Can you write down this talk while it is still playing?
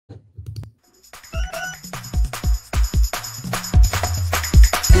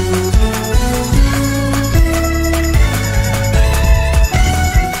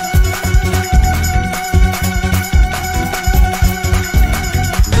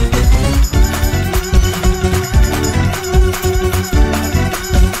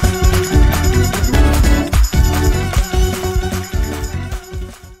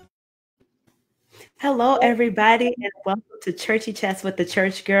everybody, and welcome to Churchy Chats with the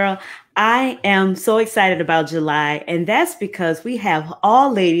Church Girl. I am so excited about July, and that's because we have all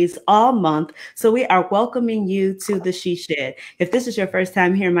ladies all month. So we are welcoming you to the She Shed. If this is your first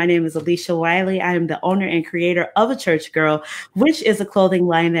time here, my name is Alicia Wiley. I am the owner and creator of A Church Girl, which is a clothing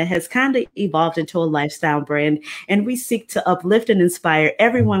line that has kind of evolved into a lifestyle brand. And we seek to uplift and inspire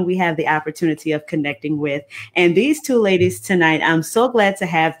everyone we have the opportunity of connecting with. And these two ladies tonight, I'm so glad to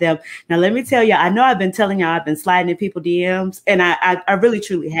have them. Now, let me tell you, I know I've been telling y'all I've been sliding in people DMs, and I really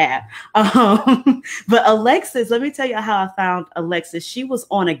truly have. But Alexis, let me tell you how I found Alexis. She was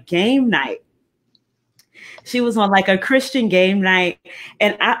on a game night. She was on like a Christian game night.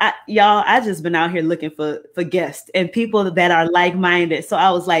 And I just been out here looking for guests and people that are like-minded. So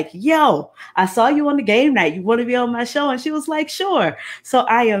I was like, yo, I saw you on the game night. You want to be on my show? And she was like, sure. So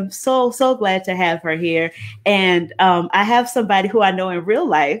I am so glad to have her here. And I have somebody who I know in real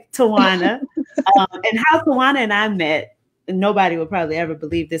life, Tawana. And how Tawana and I met, nobody would probably ever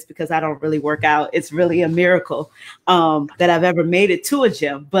believe this because I don't really work out. It's really a miracle that I've ever made it to a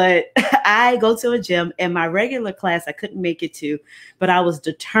gym. But I go to a gym, and my regular class I couldn't make it to, but I was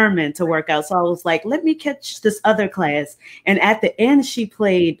determined to work out. So I was like, let me catch this other class. And at the end, she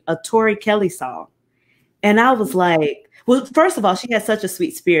played a Tori Kelly song. And I was like, well, first of all, she had such a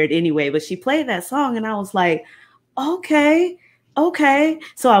sweet spirit anyway, but she played that song and I was like, okay.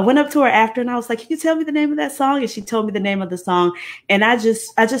 So I went up to her after and I was like, can you tell me the name of that song? And she told me the name of the song. And I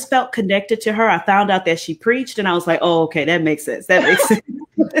just felt connected to her. I found out that she preached and I was like, oh, okay, that makes sense. That makes sense.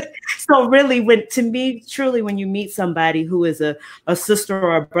 So really, when you meet somebody who is a sister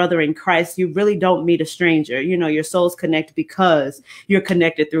or a brother in Christ, you really don't meet a stranger. You know, your souls connect because you're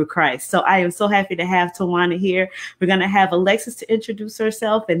connected through Christ. So I am so happy to have Tawana here. We're going to have Alexis to introduce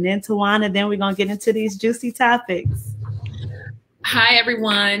herself, and then Tawana, then we're going to get into these juicy topics. Hi,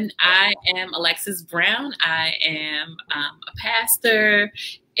 everyone. I am Alexis Brown. I am a pastor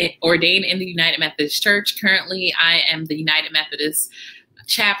ordained in the United Methodist Church. Currently, I am the United Methodist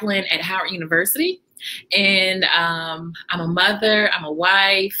chaplain at Howard University. And I'm a mother, I'm a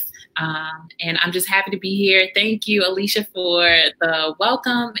wife, and I'm just happy to be here. Thank you, Alicia, for the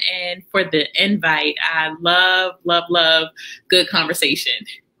welcome and for the invite. I love good conversation.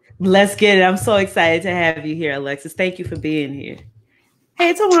 Let's get it. I'm so excited to have you here, Alexis. Thank you for being here.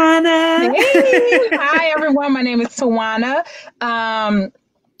 Hey, Tawana. Hey. Hi, everyone. My name is Tawana. I'm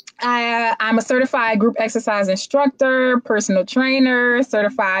a certified group exercise instructor, personal trainer,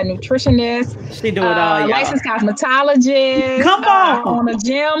 certified nutritionist. She do it all, y'all. Licensed cosmetologist. Come on. Own a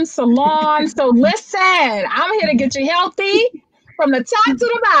gym, salon. So listen, I'm here to get you healthy from the top to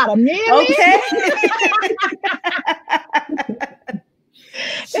the bottom. Okay.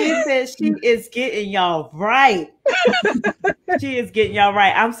 She said she is getting y'all right. She is getting y'all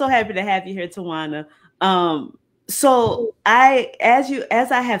right. I'm so happy to have you here, Tawana. So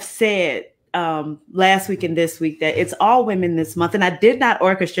as I have said last week and this week, that it's all women this month, and I did not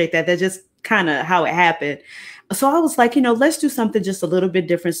orchestrate that. That's just kind of how it happened. So I was like, let's do something just a little bit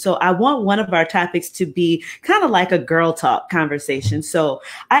different. So I want one of our topics to be kind of like a girl talk conversation. So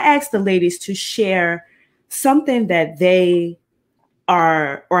I asked the ladies to share something that they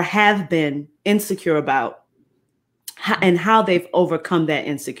are or have been insecure about and how they've overcome that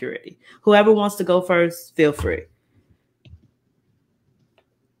insecurity. Whoever wants to go first, feel free.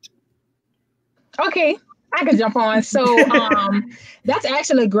 Okay, I can jump on. So that's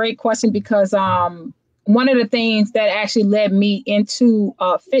actually a great question because one of the things that actually led me into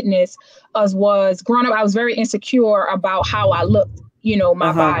fitness was growing up, I was very insecure about how I looked.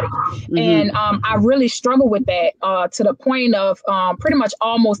 My body. Mm-hmm. And I really struggled with that to the point of pretty much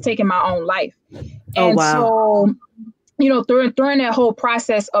almost taking my own life. And so, during that whole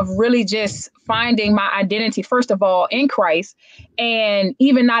process of really just finding my identity, first of all, in Christ, and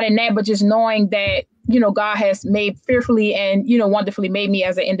even not in that, but just knowing that, God has made fearfully and, wonderfully made me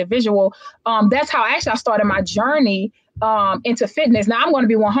as an individual. That's how actually I started my journey into fitness. Now I'm going to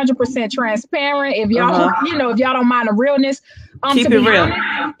be 100% transparent. If y'all, if y'all don't mind the realness, keep it real.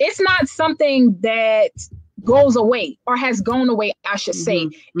 Honest, it's not something that goes away or has gone away, I should say.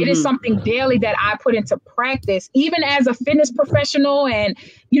 It is something daily that I put into practice, even as a fitness professional and,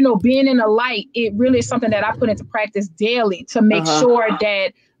 being in the light. It really is something that I put into practice daily to make sure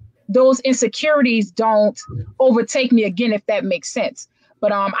that those insecurities don't overtake me again, if that makes sense.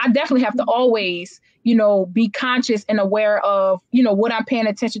 But I definitely have to always, be conscious and aware of, what I'm paying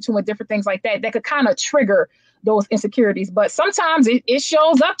attention to and different things like that could kind of trigger those insecurities. But sometimes it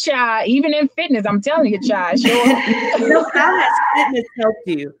shows up, child, even in fitness. I'm telling you, child. So how has fitness helped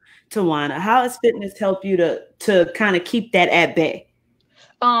you, Tawana? How has fitness helped you to kind of keep that at bay?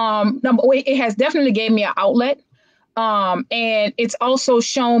 it has definitely gave me an outlet. And it's also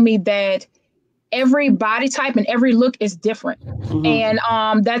shown me that every body type and every look is different. And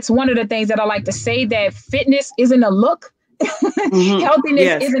that's one of the things that I like to say, that fitness isn't a look.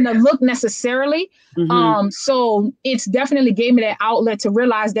 Healthiness isn't a look necessarily. So it's definitely gave me that outlet to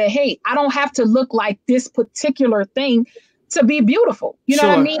realize that, hey, I don't have to look like this particular thing to be beautiful. You know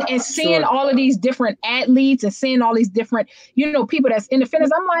what I mean? And seeing all of these different athletes and seeing all these different, you know, people that's in the fitness,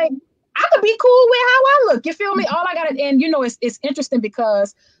 I'm like, I could be cool with how I look. You feel me? All I got to, and you know, it's interesting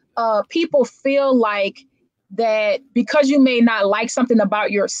because people feel like that because you may not like something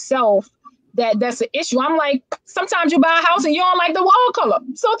about yourself, that's an issue. I'm like, sometimes you buy a house and you don't like the wall color,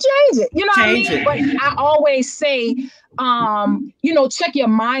 so change it. You know what I mean? But I always say, you know, check your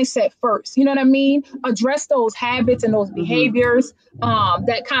mindset first. You know what I mean? Address those habits and those behaviors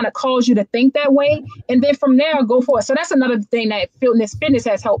that kind of cause you to think that way, and then from there go for it. So that's another thing that fitness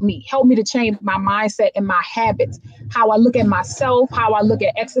has helped me to change my mindset and my habits, how I look at myself, how I look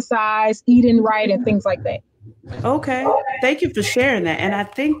at exercise, eating right, and things like that. Okay, thank you for sharing that. And I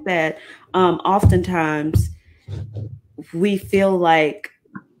think that oftentimes we feel like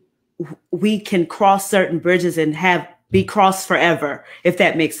we can cross certain bridges and be crossed forever, if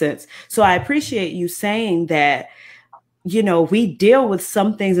that makes sense. So I appreciate you saying that, you know, we deal with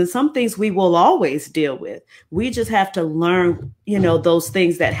some things, and some things we will always deal with. We just have to learn, you know, those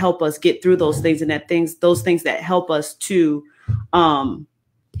things that help us get through those things, and those things that help us to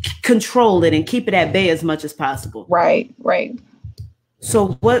control it and keep it at bay as much as possible. Right. So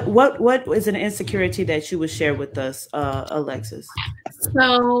what is an insecurity that you would share with us, Alexis?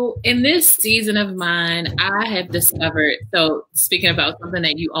 So in this season of mine, I have discovered, so speaking about something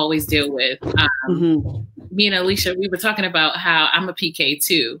that you always deal with, me and Alicia, we were talking about how I'm a PK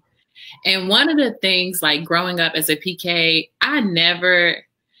too. And one of the things, like growing up as a PK,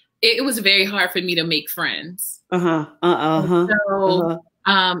 it was very hard for me to make friends. In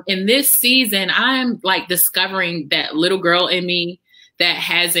this season, I'm like discovering that little girl in me that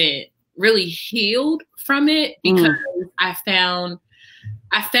hasn't really healed from it, because I found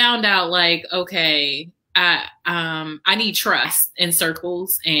out, like, okay, I need trust in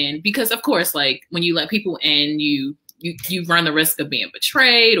circles. And because of course, like when you let people in, you run the risk of being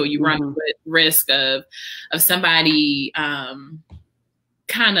betrayed, or you run the risk of somebody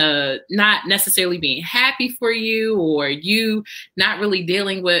kind of not necessarily being happy for you, or you not really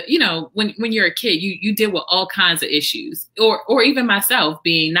dealing with, you know, when you're a kid, you deal with all kinds of issues, or even myself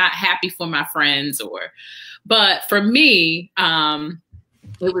being not happy for my friends, but for me,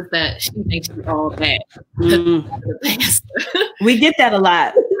 it was that she thinks she's all bad. We get that a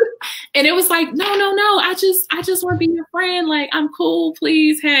lot. And it was like, no, I just want to be your friend. Like, I'm cool,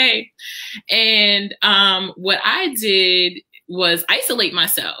 please. Hey. And what I did was isolate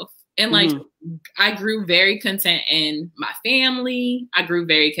myself. And like, I grew very content in my family. I grew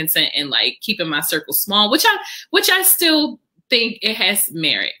very content in like keeping my circle small, which I still think it has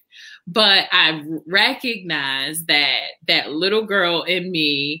merit. But I recognize that little girl in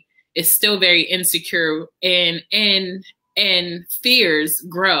me is still very insecure, and fears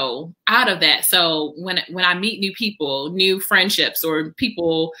grow out of that. So when I meet new people, new friendships, or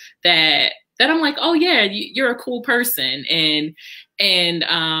people that I'm like, oh yeah, you're a cool person, and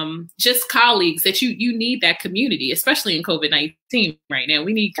just colleagues that you need that community, especially in COVID-19 right now.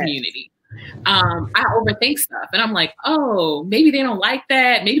 We need community. I overthink stuff, and I'm like, oh, maybe they don't like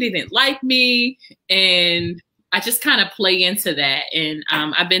that. Maybe they didn't like me. And I just kind of play into that. And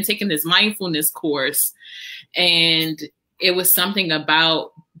I've been taking this mindfulness course, and it was something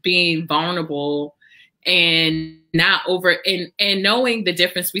about being vulnerable and not and knowing the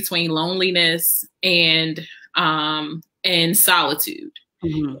difference between loneliness and solitude.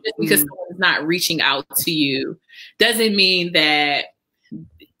 Just because someone's not reaching out to you doesn't mean that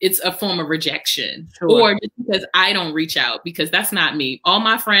it's a form of rejection, or just because I don't reach out, because that's not me. All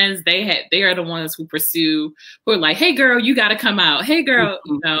my friends, they are the ones who are like, hey girl, you got to come out. Hey girl,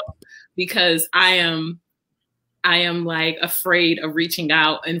 you know, because I am like afraid of reaching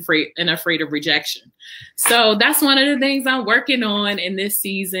out and afraid of rejection. So that's one of the things I'm working on in this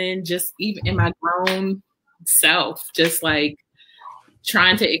season, just even in my grown self, just like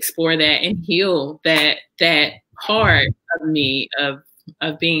trying to explore that and heal that part of me of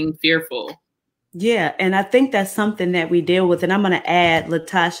being fearful. Yeah. And I think that's something that we deal with. And I'm going to add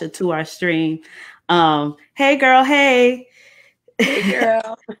LaTasha to our stream. Hey girl. Hey. Hey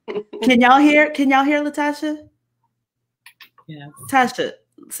girl. Can y'all hear LaTasha? Yeah. Tasha,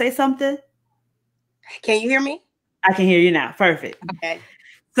 say something. Can you hear me? I can hear you now. Perfect. Okay.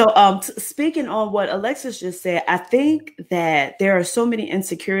 So, speaking on what Alexis just said, I think that there are so many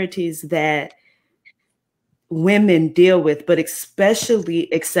insecurities that women deal with, but especially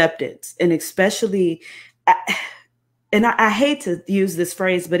acceptance, and especially, I hate to use this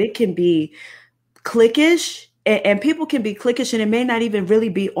phrase, but it can be cliquish, and people can be cliquish, and it may not even really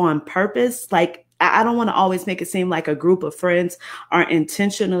be on purpose. Like, I don't want to always make it seem like a group of friends are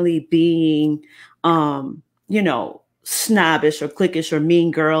intentionally being, snobbish or cliquish or mean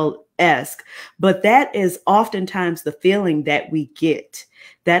girl-esque, but that is oftentimes the feeling that we get.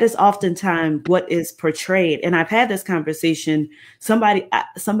 That is oftentimes what is portrayed. And I've had this conversation. Somebody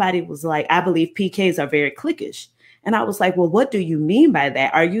was like, I believe PKs are very cliquish. And I was like, well, what do you mean by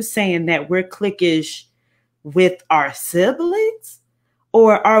that? Are you saying that we're cliquish with our siblings?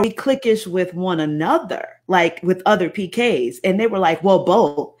 Or are we cliquish with one another, like with other PKs? And they were like, well,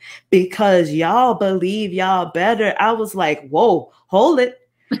 both, because y'all believe y'all better. I was like, whoa, hold it.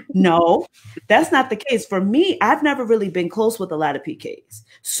 No, that's not the case. For me, I've never really been close with a lot of PKs.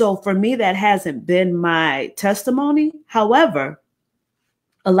 So for me, that hasn't been my testimony. However,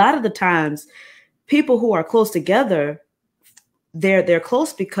 a lot of the times, people who are close together, they're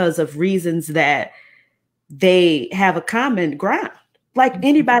close because of reasons that they have a common ground, like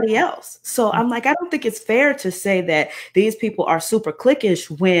anybody else. So I'm like, I don't think it's fair to say that these people are super cliquish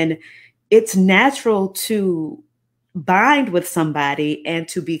when it's natural to bind with somebody and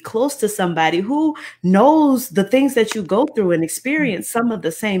to be close to somebody who knows the things that you go through and experience some of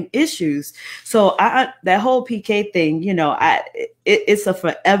the same issues. So that whole PK thing, it's a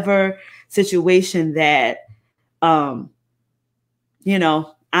forever situation that, I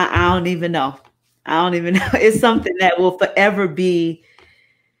don't even know. I don't even know. It's something that will forever be,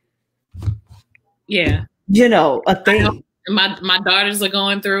 a thing. My daughters are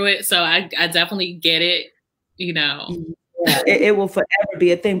going through it, so I definitely get it. Yeah, it will forever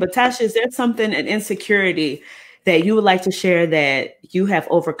be a thing. But Tasha, is there something, an insecurity that you would like to share that you have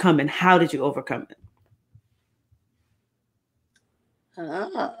overcome, and how did you overcome it?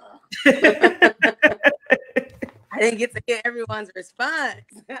 I didn't get to hear everyone's response.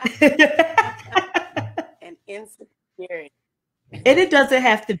 An insecurity. And it doesn't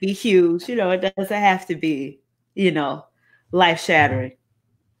have to be huge, it doesn't have to be, life shattering.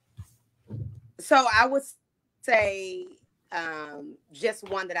 So I would say just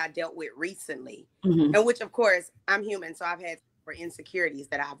one that I dealt with recently, and which, of course, I'm human, so I've had for insecurities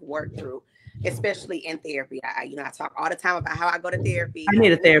that I've worked through, especially in therapy. I talk all the time about how I go to therapy. I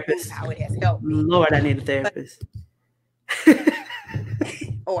need a therapist. How it has helped me. Lord, I need a therapist.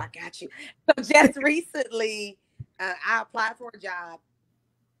 Oh, I got you. So just recently, I applied for a job.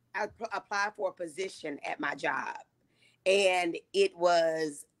 I applied for a position at my job, and it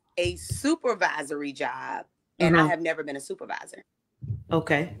was a supervisory job, and I have never been a supervisor.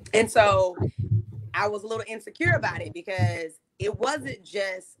 Okay. And so I was a little insecure about it because it wasn't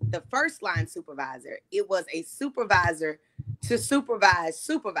just the first line supervisor. It was a supervisor to supervise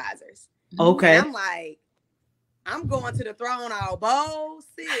supervisors. Okay. And I'm like, I'm going to the throne all bold.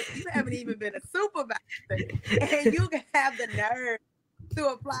 Sis, you haven't even been a supervisor. And you have the nerve to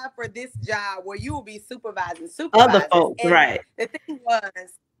apply for this job where you will be supervising supervisors. Other folks, right. The thing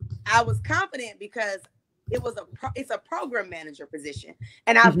was, I was confident because it's a program manager position.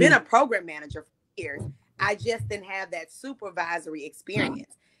 And I've been a program manager for years. I just didn't have that supervisory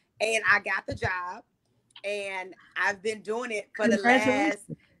experience. And I got the job, and I've been doing it for the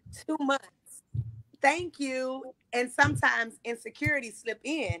last 2 months. Thank you. And sometimes insecurity slip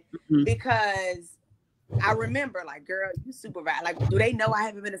in because I remember, like, girl, you supervise. Like, do they know I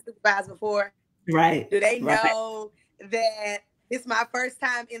haven't been a supervisor before? Right. Do they know that it's my first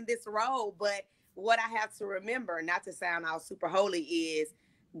time in this role? But what I have to remember, not to sound all super holy, is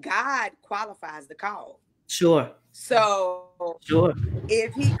God qualifies the call. Sure. So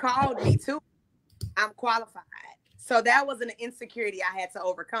if he called me to, I'm qualified. So that was an insecurity I had to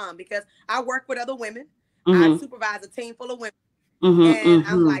overcome because I work with other women. I supervise a team full of women. And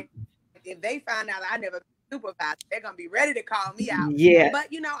I'm like, if they find out I never supervised, they're going to be ready to call me out. Yeah. But,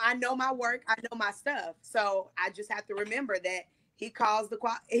 I know my work. I know my stuff. So I just have to remember that he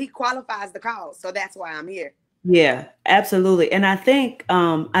qualifies the call. So that's why I'm here. Yeah, absolutely. And I think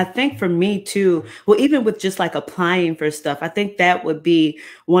for me too, well, even with just like applying for stuff, I think that would be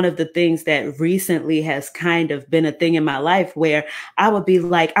one of the things that recently has kind of been a thing in my life where I would be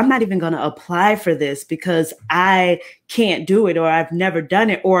like, I'm not even going to apply for this because I can't do it, or I've never done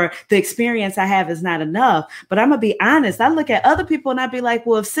it, or the experience I have is not enough. But I'm gonna be honest. I look at other people and I'd be like,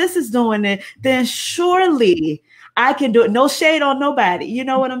 well, if sis is doing it, then surely I can do it. No shade on nobody. You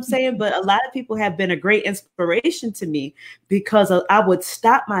know what I'm saying? But a lot of people have been a great inspiration to me because I would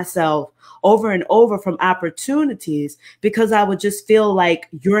stop myself over and over from opportunities because I would just feel like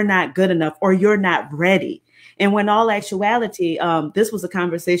you're not good enough or you're not ready. And when all actuality, this was a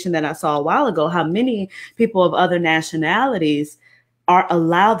conversation that I saw a while ago, how many people of other nationalities are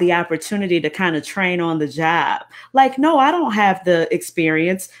allowed the opportunity to kind of train on the job. Like, no, I don't have the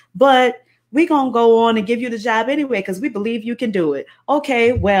experience, but we're going to go on and give you the job anyway, because we believe you can do it.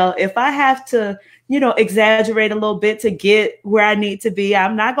 Okay, well, if I have to, exaggerate a little bit to get where I need to be,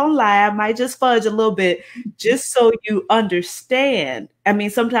 I'm not going to lie. I might just fudge a little bit just so you understand. I mean,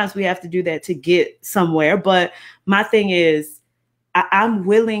 sometimes we have to do that to get somewhere. But my thing is, I'm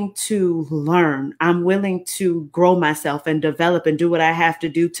willing to learn. I'm willing to grow myself and develop and do what I have to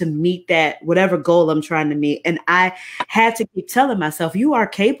do to meet that, whatever goal I'm trying to meet. And I had to keep telling myself, you are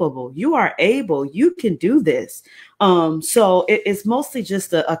capable, you are able, you can do this. So it's mostly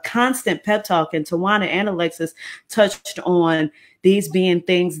just a constant pep talk. And Tawana and Alexis touched on these being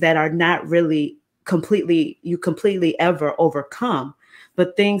things that are not really completely ever overcome,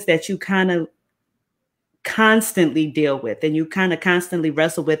 but things that you kind of constantly deal with and you kind of constantly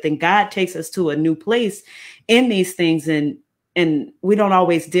wrestle with. And God takes us to a new place in these things. And we don't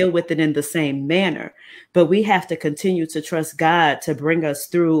always deal with it in the same manner, but we have to continue to trust God to bring us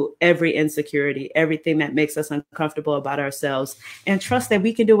through every insecurity, everything that makes us uncomfortable about ourselves, and trust that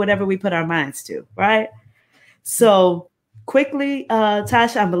we can do whatever we put our minds to. Right. So quickly,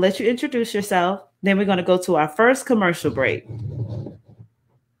 Tasha, I'm gonna let you introduce yourself. Then we're going to go to our first commercial break.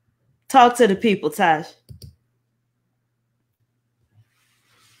 Talk to the people, Tash.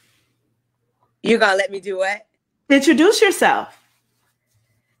 You're going to let me do what? Introduce yourself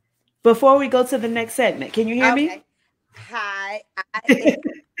before we go to the next segment. Can you hear me? Hi. I can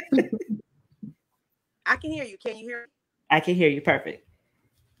hear you. Can you hear me? I can hear you. Perfect.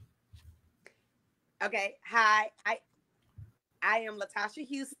 Okay. Hi. I am LaTasha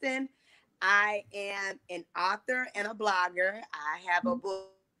Houston. I am an author and a blogger. I have a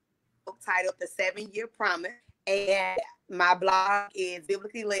book titled The 7-Year Promise. And my blog is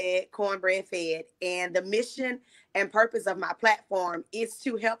Biblically Led, Cornbread Fed. And the mission and purpose of my platform is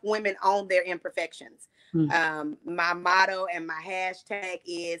to help women own their imperfections. My motto and my hashtag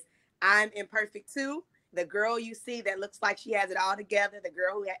is I'm imperfect too. The girl you see that looks like she has it all together, the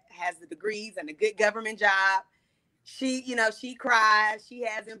girl who has the degrees and a good government job, she cries, she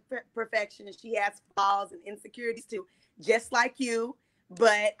has imperfections, she has flaws and insecurities too, just like you.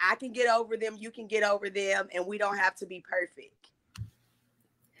 But I can get over them. You can get over them, and we don't have to be perfect.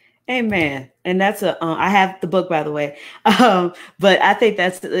 Amen. And that's I have the book, by the way. But I think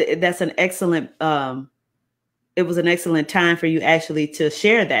that's an excellent. It was an excellent time for you actually to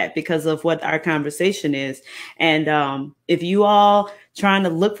share that because of what our conversation is. And if you all trying to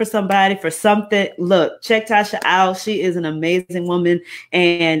look for somebody for something, look, check Tasha out. She is an amazing woman.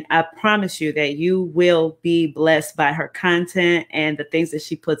 And I promise you that you will be blessed by her content and the things that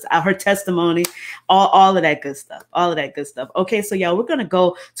she puts out, her testimony, all of that good stuff, Okay, so y'all, we're going to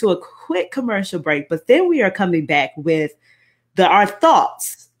go to a quick commercial break, but then we are coming back with our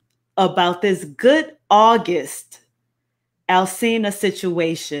thoughts about this good August Alsina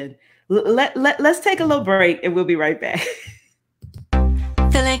situation. Let's take a little break and we'll be right back.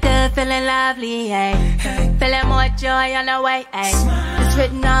 Feeling good, feeling lovely, hey. Feeling more joy on the way, hey. It's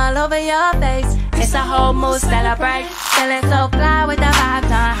written all over your face. It's a whole mood celebrate. Feeling so fly with the vibes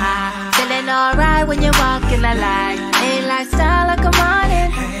on high. Feeling alright when you walk in the light. Ain't lifestyle like a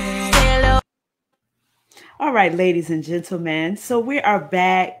morning. Still. All right, ladies and gentlemen. So we are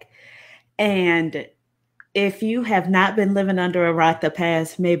back. And if you have not been living under a rock the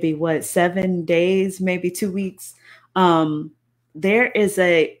past maybe 7 days, maybe 2 weeks, there is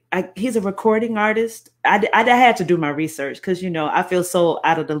he's a recording artist. I had to do my research because, I feel so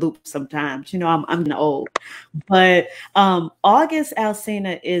out of the loop sometimes. I'm old. But August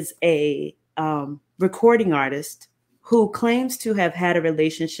Alsina is a recording artist who claims to have had a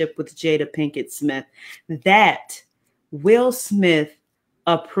relationship with Jada Pinkett Smith that Will Smith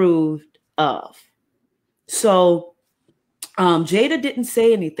approved of. So Jada didn't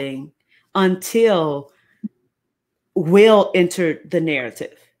say anything until Will entered the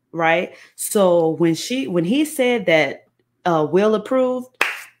narrative, right? So when he said that Will approved,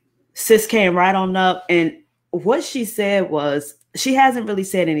 sis came right on up, and what she said was, she hasn't really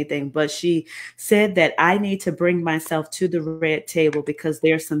said anything, but she said that I need to bring myself to the red table because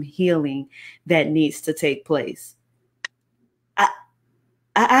there's some healing that needs to take place.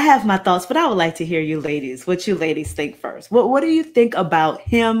 I have my thoughts, but I would like to hear what you ladies think first. What do you think about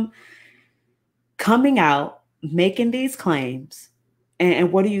him coming out making these claims,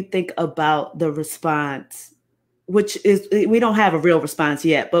 and what do you think about the response? Which is, we don't have a real response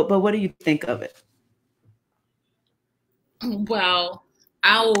yet, but what do you think of it? Well,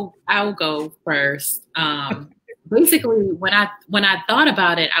 I'll go first. Basically, when I thought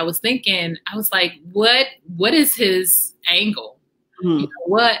about it, I was thinking, I was like, what is his angle? You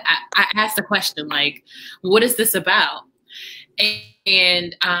know, I asked the question, like, what is this about?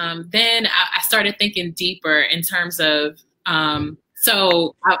 And then I started thinking deeper in terms of,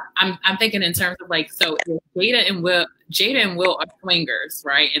 so I'm thinking in terms of like, so Jada and Will are swingers,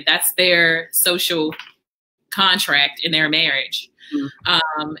 right? And that's their social contract in their marriage.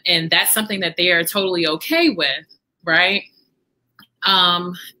 And that's something that they are totally okay with, right?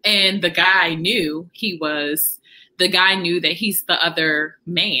 And the guy knew that he's the other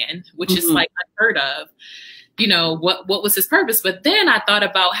man, which is like unheard of. You know, what was his purpose? But then I thought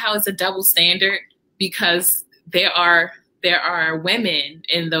about how it's a double standard, because there are women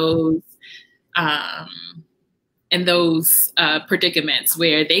in those predicaments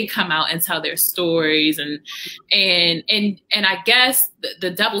where they come out and tell their stories, and I guess the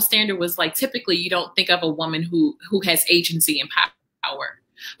double standard was like, typically you don't think of a woman who has agency and power,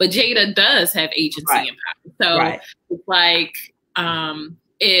 but Jada does have agency and power. So it's like,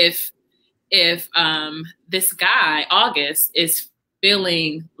 if this guy August is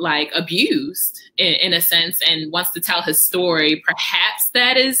feeling like abused in a sense and wants to tell his story, perhaps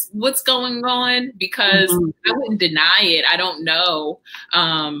that is what's going on, because I wouldn't deny it. I don't know.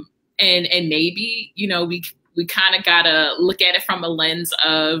 And maybe, you know, we kind of gotta look at it from a lens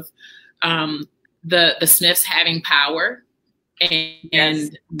of the Smiths having power,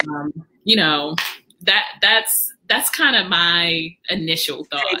 and you know, that's kind of my initial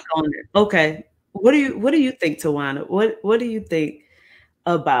thought. Okay. What do you think, Tawana? What do you think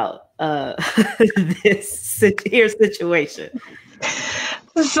about this situation?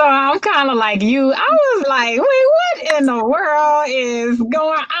 So I'm kind of like you. I was like, wait, what in the world is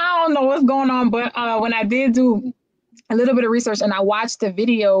going on? I don't know what's going on. But when I did do a little bit of research and I watched the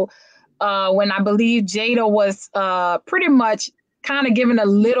video when I believe Jada was pretty much kind of giving a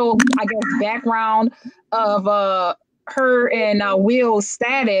little, I guess, background of her and Will's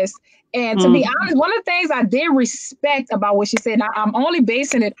status. And to be honest, one of the things I did respect about what she said, now I'm only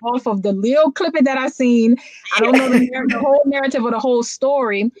basing it off of the little clipping that I seen. I don't know the whole narrative or the whole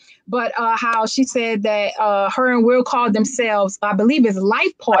story, but how she said that her and Will called themselves, I believe, is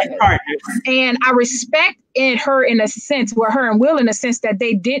life partners. And I respect her in a sense, where her and Will in a sense that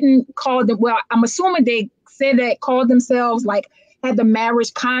they didn't call them, well, I'm assuming they said that called themselves, like, had the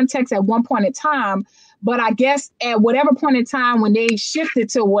marriage context at one point in time. But I guess at whatever point in time when they shifted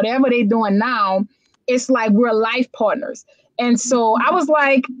to whatever they're doing now, it's like we're life partners. And so I was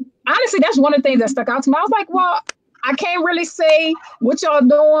like, honestly, that's one of the things that stuck out to me. I was like, well, I can't really say what y'all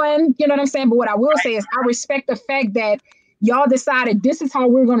doing, you know what I'm saying? But what I will say is I respect the fact that y'all decided this is how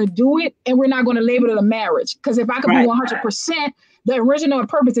we're going to do it, and we're not going to label it a marriage. Because if I could be 100%, the original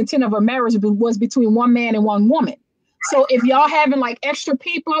purpose intent of a marriage was between one man and one woman. So if y'all having like extra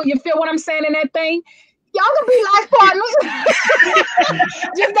people, you feel what I'm saying in that thing? Y'all can be life partners.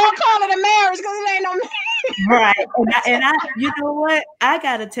 Just don't call it a marriage, because it ain't no marriage. Right. And I, you know what? I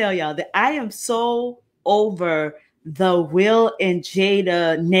got to tell y'all that I am so over the Will and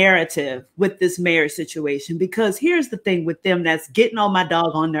Jada narrative with this marriage situation, because here's the thing with them that's getting on my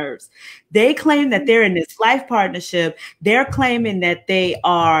doggone nerves. They claim that they're in this life partnership. They're claiming that they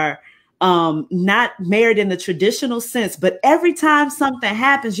are not married in the traditional sense, but every time something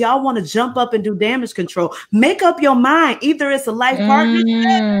happens, y'all want to jump up and do damage control. Make up your mind. Either it's a life partnership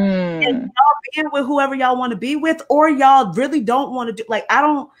and y'all being with whoever y'all want to be with, or y'all really don't want to do, like,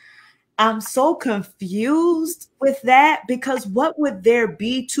 I'm so confused with that, because what would there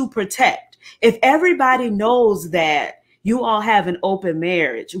be to protect if everybody knows that you all have an open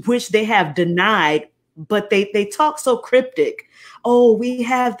marriage, which they have denied, but they talk so cryptic. Oh, we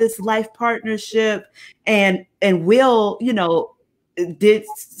have this life partnership, and Will, you know,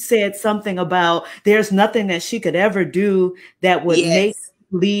 said something about there's nothing that she could ever do that would make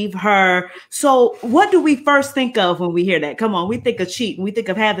leave her. So what do we first think of when we hear that? Come on, we think of cheating. We think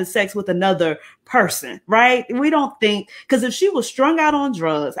of having sex with another person, right? We don't think, because if she was strung out on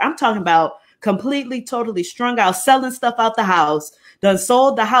drugs, I'm talking about completely, totally strung out, selling stuff out the house, done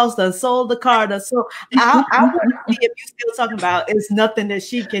sold the house, done sold the car, done sold. I want to see if you're still talking about it's nothing that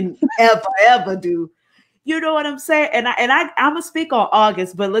she can ever do. You know what I'm saying? And I'm gonna speak on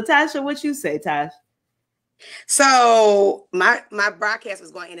August, but LaTasha, what you say, Tash? So my broadcast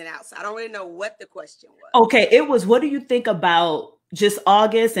was going in and out, so I don't really know what the question was. Okay, it was, what do you think about just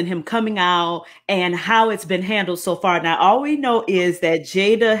August and him coming out and how it's been handled so far. Now, all we know is that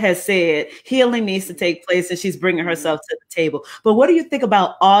Jada has said healing needs to take place and she's bringing herself to the table. But what do you think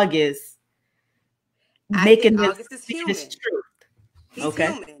about August making this August is human. Truth? He's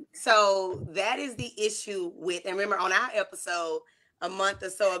human. So that is the issue with, and remember on our episode a month or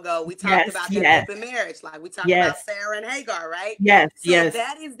so ago, we talked about that open marriage. Like we talked about Sarah and Hagar, right? So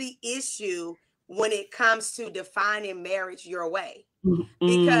that is the issue when it comes to defining marriage your way.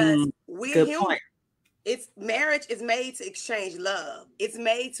 Because we're human. Marriage is made to exchange love. It's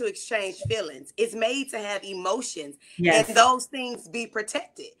made to exchange feelings. It's made to have emotions. And those things be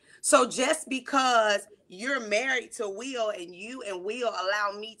protected. So just because you're married to Will and you and Will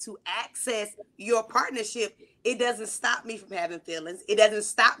allow me to access your partnership, it doesn't stop me from having feelings. It doesn't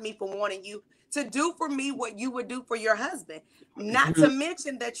stop me from wanting you to do for me what you would do for your husband. Not to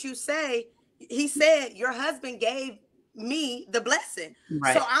mention that he said your husband gave me the blessing.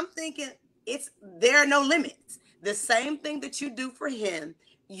 So I'm thinking there are no limits. The same thing that you do for him,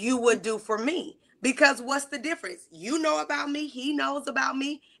 you would do for me. Because what's the difference? You know about me, he knows about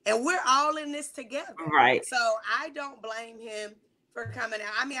me, and we're all in this together. So I don't blame him for coming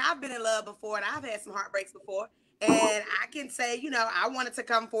out. I mean, I've been in love before and I've had some heartbreaks before. And I can say, I wanted to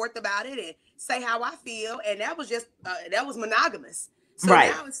come forth about it and say how I feel. And that was just, that was monogamous. So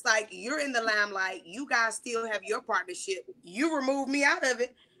now it's like, you're in the limelight. You guys still have your partnership. You remove me out of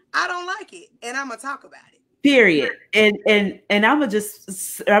it. I don't like it. And I'm going to talk about it. Period. And I'm gonna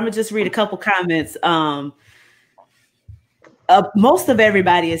just read a couple comments. Most of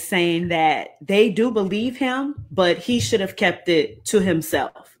everybody is saying that they do believe him, but he should have kept it to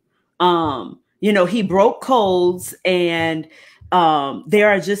himself. He broke codes, and there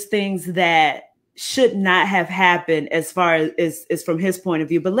are just things that should not have happened as far as from his point of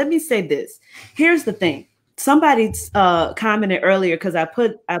view. But let me say this. Here's the thing. Somebody commented earlier, because I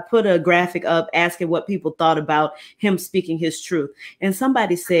put a graphic up asking what people thought about him speaking his truth. And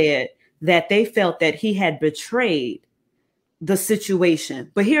somebody said that they felt that he had betrayed the situation.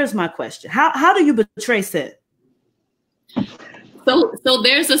 But here's my question. How do you betray sin? So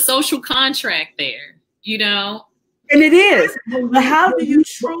there's a social contract there, And it is. But how do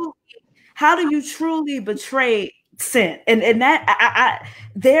you truly betray sin? And that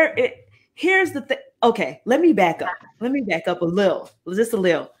here's the thing. Okay, let me back up. Just a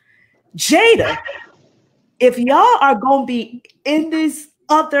little. Jada, if y'all are going to be in these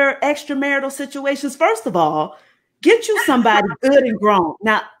other extramarital situations, first of all, get you somebody good and grown.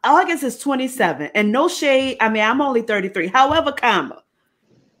 Now, August is 27, and no shade. I mean, I'm only 33. However,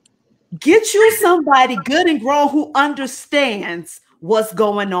 get you somebody good and grown who understands what's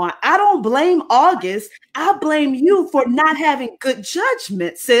going on. I don't blame August. I blame you for not having good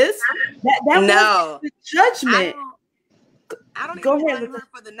judgment, sis. That no good judgment. I don't even blame her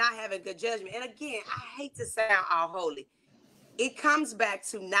for the not having good judgment. And again, I hate to sound all holy. It comes back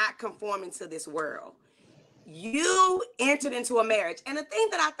to not conforming to this world. You entered into a marriage. And the thing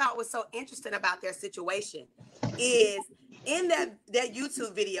that I thought was so interesting about their situation is in that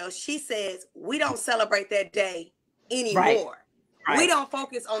YouTube video, she says, we don't celebrate that day anymore. We don't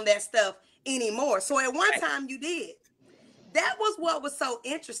focus on that stuff anymore. So at one time you did. That was what was so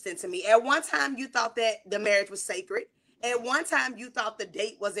interesting to me. At one time you thought that the marriage was sacred. At one time you thought the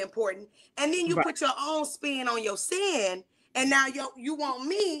date was important. And then you put your own spin on your sin. And now you want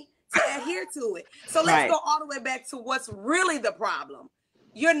me to adhere to it. So let's go all the way back to what's really the problem.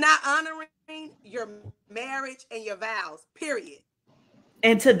 You're not honoring your marriage and your vows, period.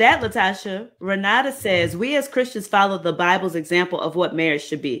 And to that, LaTasha, Renata says, we as Christians follow the Bible's example of what marriage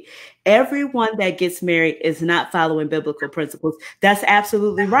should be. Everyone that gets married is not following biblical principles. That's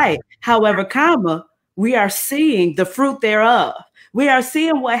absolutely right. However, we are seeing the fruit thereof. We are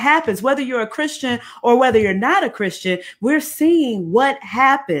seeing what happens, whether you're a Christian or whether you're not a Christian. We're seeing what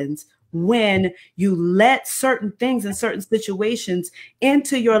happens when you let certain things in certain situations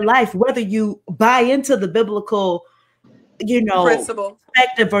into your life, whether you buy into the biblical principle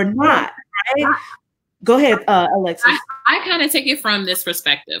perspective or not, right? Go ahead, Alexis. I kind of take it from this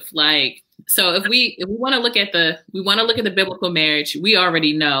perspective. Like, so if we want to look at the biblical marriage, we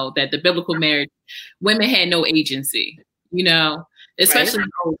already know that the biblical marriage, women had no agency, especially in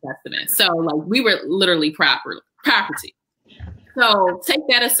the Old Testament. So like we were literally property. So take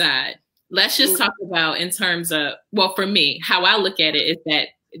that aside. Let's just talk about in terms of, well, for me, how I look at it is that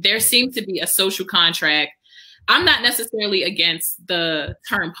there seems to be a social contract. I'm not necessarily against the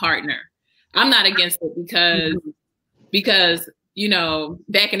term partner. I'm not against it because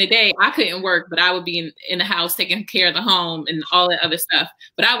back in the day, I couldn't work, but I would be in the house taking care of the home and all that other stuff.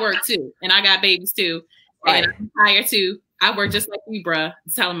 But I work too, and I got babies too, and I'm tired too. I work just like you, bruh.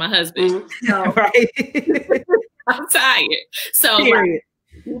 I'm telling my husband. Mm-hmm. Right. I'm tired. So, like,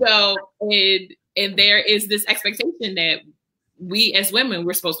 you know, and there is this expectation that we as women,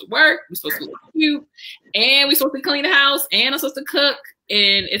 we're supposed to work, we're supposed to look cute, and we're supposed to clean the house, and I'm supposed to cook.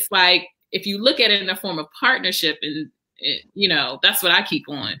 And it's like, if you look at it in a form of partnership, and you know, that's what I keep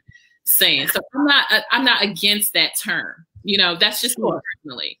on saying. So I'm not against that term. You know, that's just me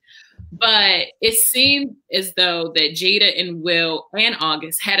personally. But it seemed as though that Jada and Will and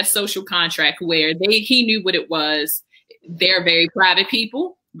August had a social contract where he knew what it was. They're very private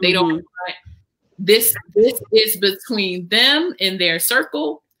people. They don't want this is between them and their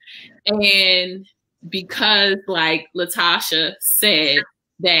circle. And because, like LaTasha said,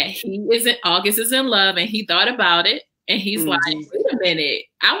 that August is in love, and he thought about it, and he's like, wait a minute,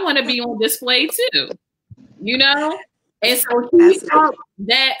 I want to be on display too, you know? And so he thought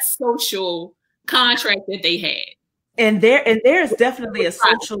that social contract that they had. And there's definitely a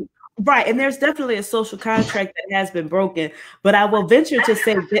social right, and there's definitely a social contract that has been broken. But I will venture to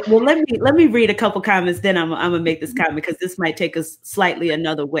say that, well, let me read a couple comments, then I'm gonna make this comment, because this might take us slightly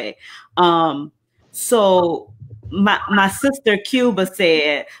another way. So my sister Cuba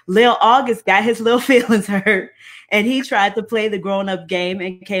said Lil August got his little feelings hurt, and he tried to play the grown-up game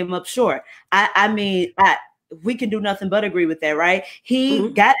and came up short. I mean, we can do nothing but agree with that, right? He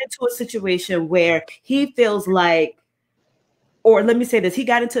got into a situation where he feels like, or let me say this, he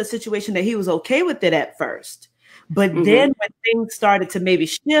got into a situation that he was okay with it at first. But then when things started to maybe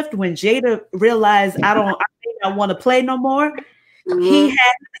shift, when Jada realized, I think I want to play no more, he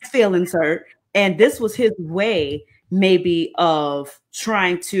had his feelings hurt. And this was his way maybe of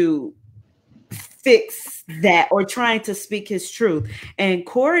trying to fix that, or trying to speak his truth. And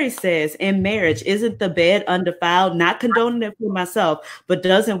Corey says, in marriage, isn't the bed undefiled? Not condoning it for myself, but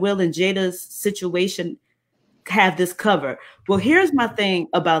doesn't Will and Jada's situation have this cover? Well, here's my thing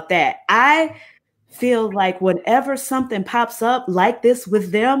about that. I feel like whenever something pops up like this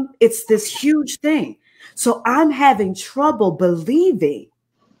with them, it's this huge thing. So I'm having trouble believing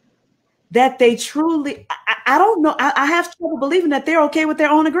that they truly, I don't know. I have trouble believing that they're okay with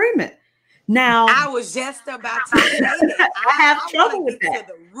their own agreement. Now, I was just about to say that. I have trouble with that.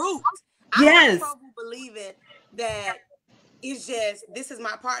 To the root. Yes. I have trouble believing that it's just, this is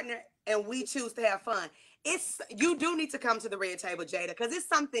my partner and we choose to have fun. You do need to come to the red table, Jada, because it's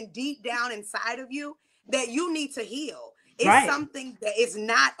something deep down inside of you that you need to heal. It's something that is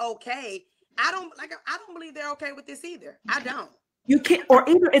not okay. I don't believe they're okay with this either. I don't. You can't, or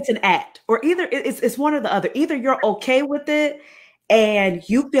either it's an act, or either it's one or the other. Either you're okay with it and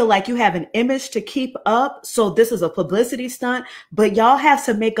you feel like you have an image to keep up, so this is a publicity stunt, but y'all have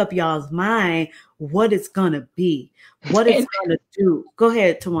to make up y'all's mind what it's gonna be, what it's gonna do. Go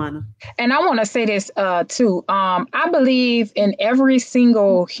ahead, Tawana. And I want to say this too. I believe in every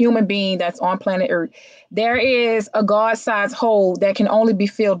single human being that's on planet Earth, there is a God-sized hole that can only be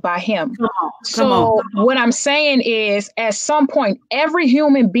filled by him. Come on. What I'm saying is, at some point, every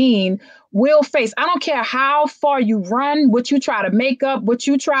human being will face, I don't care how far you run, what you try to make up,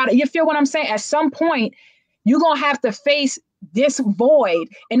 you feel what I'm saying? At some point, you're going to have to face this void.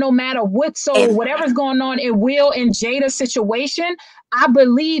 And no matter whatever's going on in Will and Jada's situation, I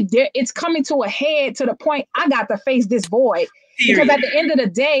believe it's coming to a head to the point I got to face this void. Because at the end of the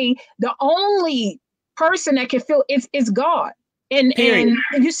day, the only person that can feel it's God. And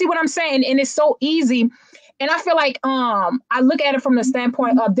you see what I'm saying? And it's so easy. And I feel like I look at it from the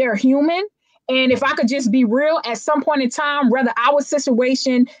standpoint of they're human. And if I could just be real, at some point in time, whether our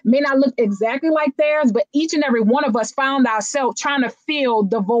situation may not look exactly like theirs, but each and every one of us found ourselves trying to fill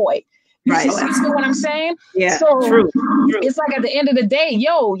the void. You see what I'm saying? Yeah, so true. It's like at the end of the day,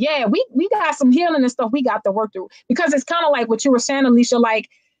 we got some healing and stuff we got to work through. Because it's kind of like what you were saying, Alicia, like,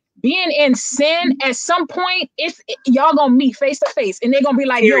 being in sin, at some point, y'all gonna meet face to face, and they're gonna be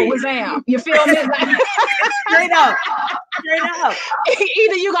like, "Yo, what's up?" You feel me? Like, straight up.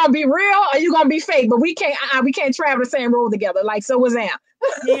 Either you gonna be real or you gonna be fake, but we can't travel the same road together. Like, so what's up?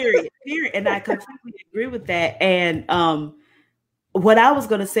 Period. And I completely agree with that. And what I was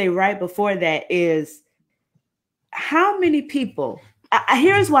gonna say right before that is, how many people?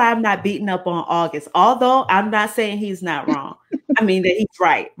 Here's why I'm not beating up on August, although I'm not saying he's not wrong. I mean that he's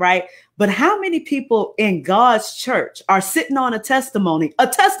right? But how many people in God's church are sitting on a testimony,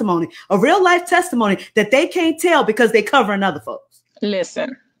 a real life testimony that they can't tell because they covering other folks?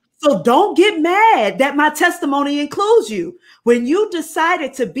 Listen. So don't get mad that my testimony includes you. When you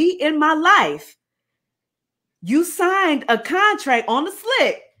decided to be in my life, you signed a contract on the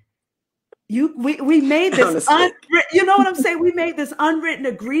slick. We made this, you know what I'm saying? We made this unwritten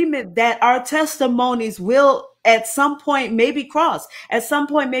agreement that our testimonies will at some point maybe cross, at some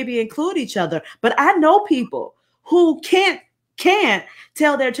point maybe include each other. But I know people who can't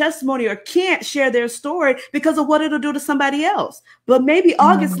tell their testimony or can't share their story because of what it'll do to somebody else. But maybe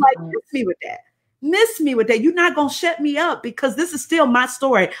August like miss me with that. You're not going to shut me up because this is still my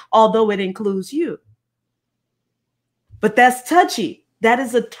story, although it includes you. But that's touchy. That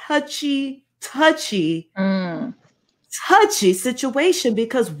is a touchy situation,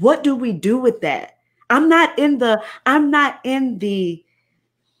 because what do we do with that? I'm not in the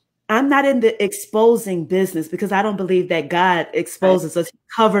exposing business, because I don't believe that God exposes us. He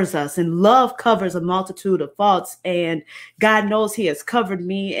covers us, and love covers a multitude of faults. And God knows He has covered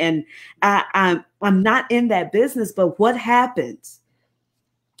me, and I'm not in that business. But what happens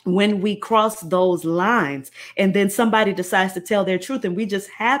when we cross those lines and then somebody decides to tell their truth and we just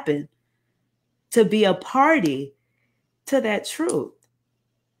happen to be a party to that truth?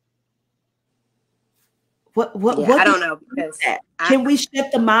 What I don't know. Can we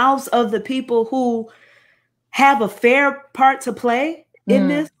shut the mouths of the people who have a fair part to play in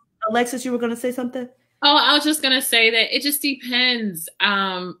this? Alexis, you were going to say something? Oh, I was just going to say that it just depends.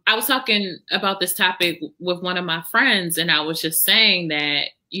 I was talking about this topic with one of my friends, and I was just saying that,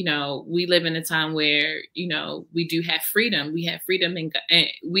 you know, we live in a time where, you know, we do have freedom. We have freedom and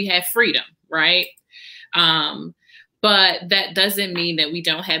we have freedom, right? But that doesn't mean that we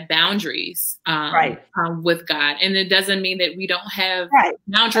don't have boundaries with God. And it doesn't mean that we don't have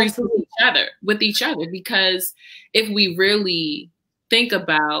boundaries with each other, because if we really think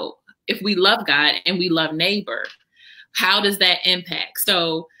about, if we love God and we love neighbor, how does that impact?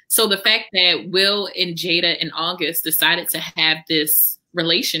 So the fact that Will and Jada and August decided to have this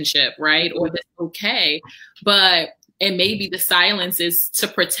relationship, right? Or this but and maybe the silence is to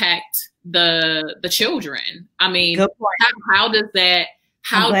protect the children. I mean, how does that?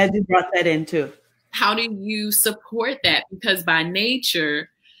 I'm glad you brought that in too. How do you support that? Because by nature,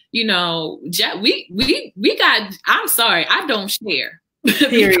 you know, we got. I'm sorry, I don't share.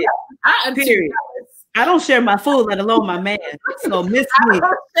 Period. Period. I don't share my food, let alone my man. So miss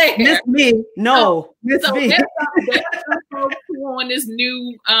me. No, miss me. On this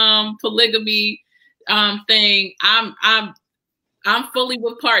new polygamy thing, I'm fully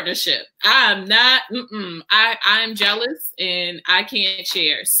with partnership. I'm not. I'm jealous and I can't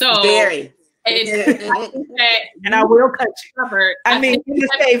share. So very. And I will cut you. I mean, in the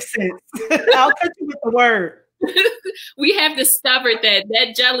safe sense, I'll cut you with the word. We have discovered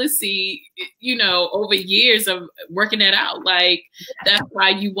that jealousy, you know, over years of working that out. Like, that's why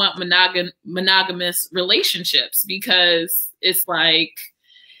you want monogamous relationships, because it's like,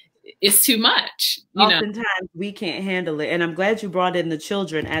 it's too much. Oftentimes we can't handle it. And I'm glad you brought in the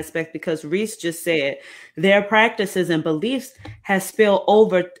children aspect, because Reese just said their practices and beliefs has spilled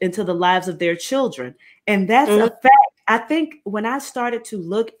over into the lives of their children. And that's a fact. I think when I started to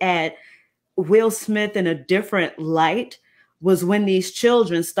look at Will Smith in a different light was when these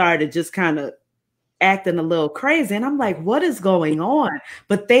children started just kind of acting a little crazy. And I'm like, what is going on?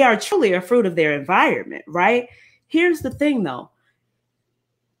 But they are truly a fruit of their environment, right? Here's the thing, though.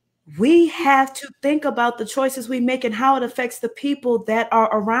 We have to think about the choices we make and how it affects the people that are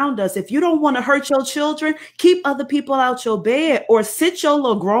around us. If you don't want to hurt your children, keep other people out your bed, or sit your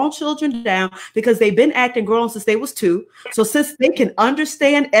little grown children down, because they've been acting grown since they was 2. So since they can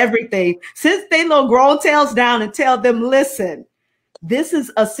understand everything, since they little grown tails down, and tell them, listen, this is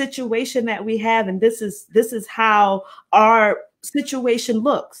a situation that we have, and this is how our situation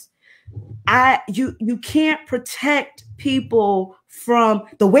looks. You can't protect people from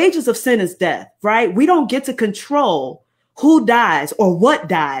the wages of sin is death, right? We don't get to control who dies or what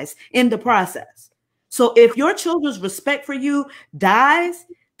dies in the process. So if your children's respect for you dies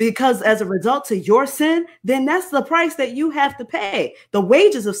because as a result to your sin, then that's the price that you have to pay. The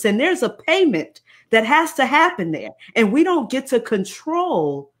wages of sin, there's a payment that has to happen there. And we don't get to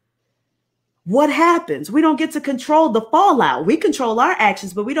control what happens. We don't get to control the fallout. We control our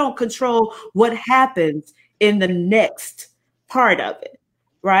actions, but we don't control what happens in the next part of it,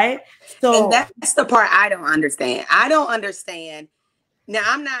 right? So and that's the part I don't understand. I don't understand. Now,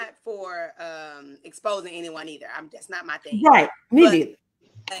 I'm not for exposing anyone either. That's not my thing. Right, me neither.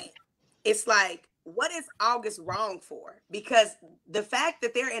 It's like, what is August wrong for? Because the fact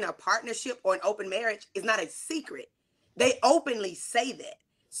that they're in a partnership or an open marriage is not a secret. They openly say that.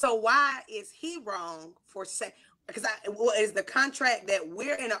 So why is he wrong for saying? Because is the contract that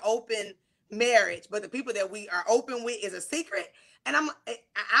we're in an open marriage, but the people that we are open with is a secret? And I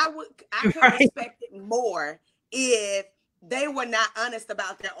could respect it more if they were not honest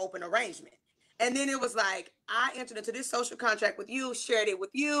about their open arrangement. And then it was like, I entered into this social contract with you, shared it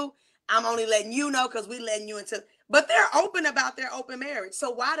with you, I'm only letting you know because we letting you into. But they're open about their open marriage. So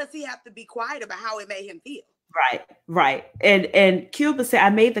why does he have to be quiet about how it made him feel? Right. And Cuba said, I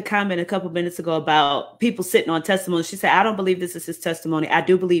made the comment a couple minutes ago about people sitting on testimony. She said, I don't believe this is his testimony. I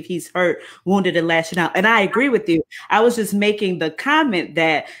do believe he's hurt, wounded, and lashing out. And I agree with you. I was just making the comment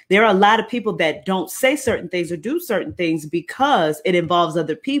that there are a lot of people that don't say certain things or do certain things because it involves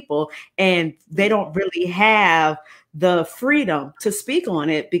other people, and they don't really have the freedom to speak on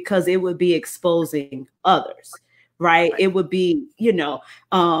it because it would be exposing others, right? It would be,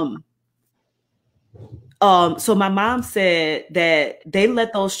 so my mom said that they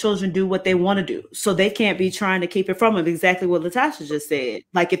let those children do what they want to do. So they can't be trying to keep it from them. Exactly what LaTasha just said.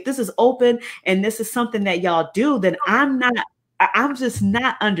 Like, if this is open and this is something that y'all do, then I'm just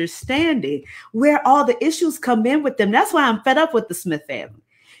not understanding where all the issues come in with them. That's why I'm fed up with the Smith family,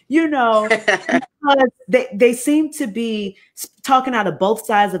 because they seem to be talking out of both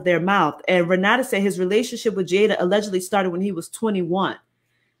sides of their mouth. And Renata said his relationship with Jada allegedly started when he was 21.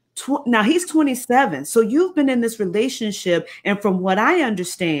 Now he's 27. So you've been in this relationship. And from what I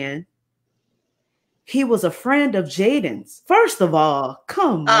understand, he was a friend of Jaden's. First of all,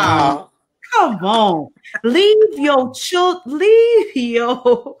 come on. Leave your children's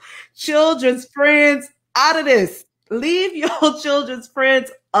friends out of this. Leave your children's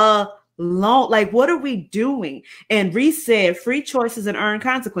friends alone. Like, what are we doing? And Reese said free choices and earned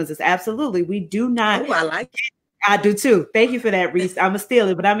consequences. Absolutely. We do not. Oh, I like it. I do too. Thank you for that, Reese. I'm going to steal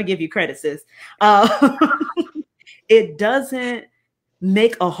it, but I'm going to give you credit, sis. It doesn't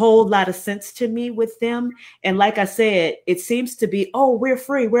make a whole lot of sense to me with them. And like I said, it seems to be, oh, we're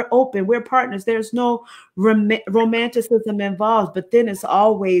free, we're open, we're partners. There's no romanticism involved. But then it's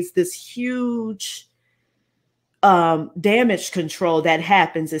always this huge damage control that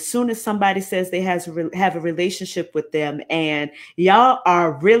happens as soon as somebody says they have a relationship with them. And y'all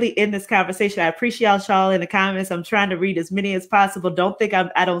are really in this conversation. I appreciate y'all in the comments. I'm trying to read as many as possible. Don't think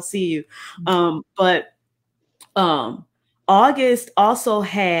I don't see you. But August also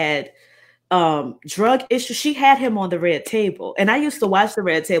had drug issues. She had him on the red table. And I used to watch the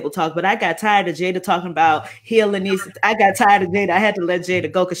red table talk, but I got tired of Jada talking about healing these. I got tired of Jada. I had to let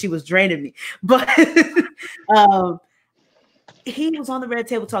Jada go because she was draining me. But he was on the red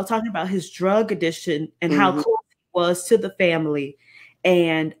table talk talking about his drug addiction and how close he was to the family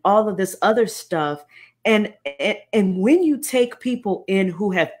and all of this other stuff. And when you take people in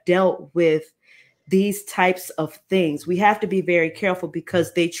who have dealt with these types of things, we have to be very careful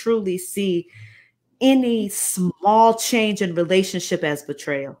because they truly see any small change in relationship as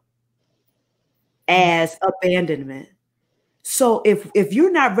betrayal, as abandonment. So if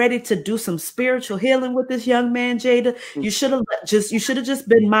you're not ready to do some spiritual healing with this young man, Jada, you should have just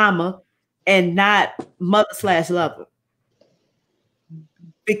been mama and not mother/lover.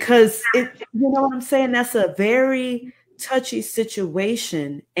 Because you know what I'm saying? That's a very touchy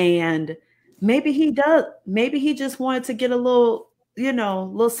situation. And maybe he does. Maybe he just wanted to get a little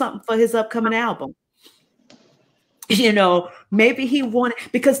something for his upcoming album. Maybe he wanted,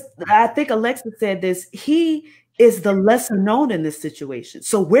 because I think Alexis said this, he is the lesser known in this situation.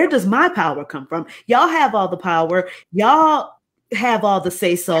 So where does my power come from? Y'all have all the power. Y'all have all the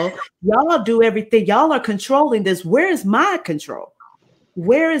say so. Y'all do everything. Y'all are controlling this. Where is my control?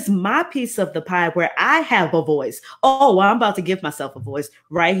 Where is my piece of the pie where I have a voice? Oh, well, I'm about to give myself a voice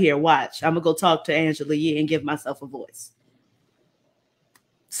right here. Watch. I'm going to go talk to Angela Yee and give myself a voice.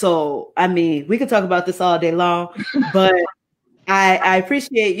 So, I mean, we could talk about this all day long, but I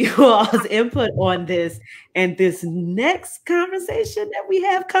appreciate you all's input on this and this next conversation that we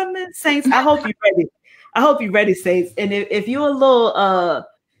have coming. Saints, I hope you're ready. I hope you're ready, Saints. And if you're a little,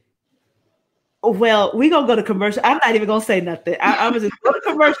 well, we're going to go to commercial. I'm not even going to say nothing. I'm going to just go to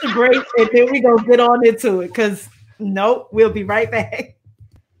commercial break and then we're going to get on into it because, nope, we'll be right back.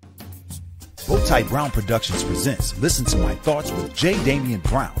 Bowtie Brown Productions presents Listen to My Thoughts with J. Damian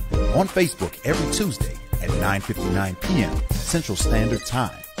Brown on Facebook every Tuesday at 9:59 p.m. Central Standard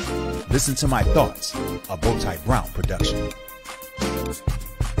Time. Listen to My Thoughts, a Bowtie Brown production.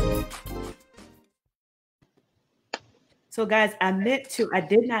 So guys, I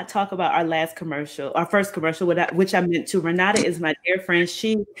did not talk about our first commercial, which I meant to. Renata is my dear friend.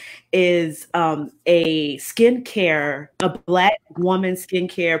 She is a Black woman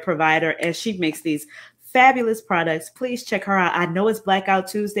skincare provider, and she makes these fabulous products. Please check her out. I know it's Blackout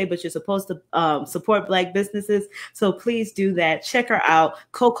Tuesday, but you're supposed to support Black businesses. So please do that. Check her out.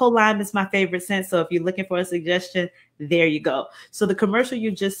 Cocoa Lime is my favorite scent. So if you're looking for a suggestion, There you go. So the commercial you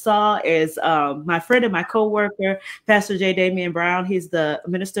just saw is my friend and my co-worker, Pastor J. Damian Brown. He's the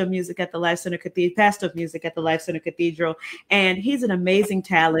minister of music at the Life Center Cathedral, pastor of music at the Life Center Cathedral. And he's an amazing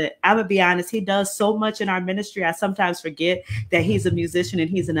talent. I'm going to be honest. He does so much in our ministry. I sometimes forget that he's a musician, and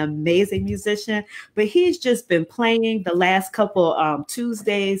he's an amazing musician. But he's just been playing the last couple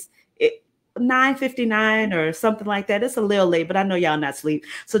Tuesdays, 9:59 or something like that. It's a little late, but I know y'all not sleep.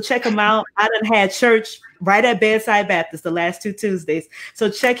 So check him out. I done had church right at Bedside Baptist the last 2 Tuesdays. So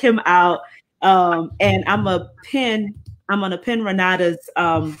check him out. And I'm gonna pin Renata's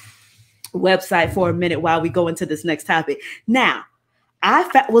website for a minute while we go into this next topic. Now,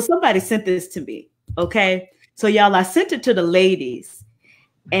 somebody sent this to me. Okay. So y'all, I sent it to the ladies,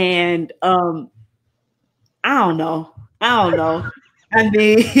 and I don't know. I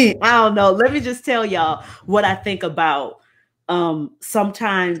mean, I don't know. Let me just tell y'all what I think about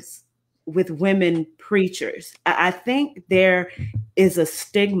sometimes with women preachers. I think there is a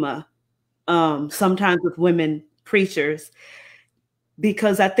stigma sometimes with women preachers,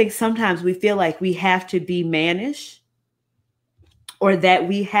 because I think sometimes we feel like we have to be mannish, or that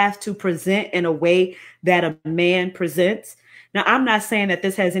we have to present in a way that a man presents. Now, I'm not saying that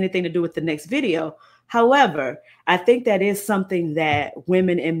this has anything to do with the next video. However, I think that is something that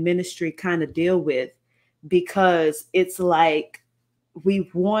women in ministry kind of deal with, because it's like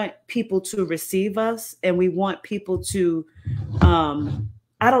we want people to receive us, and we want people to,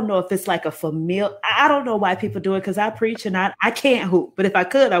 I don't know if it's like a familial, I don't know why people do it, because I preach and I can't hoop, but if I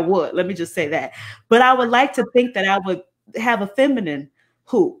could, I would. Let me just say that. But I would like to think that I would have a feminine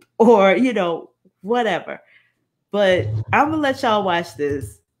hoop, or, whatever. But I'm going to let y'all watch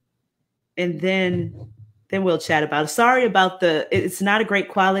this, and then we'll chat about it. Sorry about it's not a great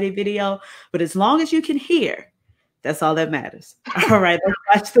quality video, but as long as you can hear, that's all that matters. All right, let's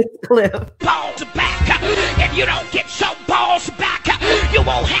watch this clip. Balls back. If you don't get your balls back, you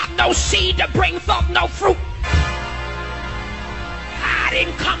won't have no seed to bring forth no fruit. I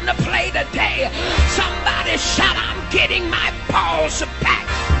didn't come to play today. Somebody shout, I'm getting my balls back.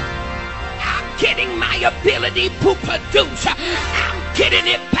 I'm getting my ability to produce. I'm getting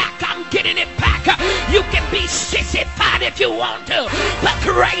it back. I'm getting it back. You can be sissified if you want to, but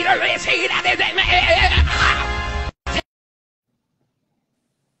greater is he that is in me.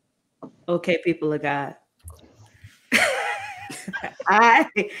 Okay, people of God. I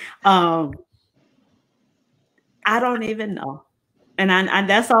don't even know. And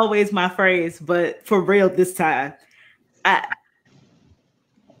that's always my phrase, but for real this time.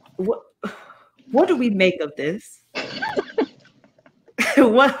 What do we make of this?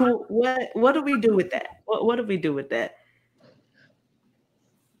 What do we do with that? What do we do with that?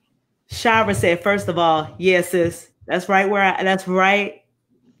 Shara said, first of all, yes, sis, that's right where I am.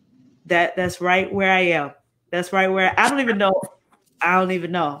 That's right where I am. That's right where I don't even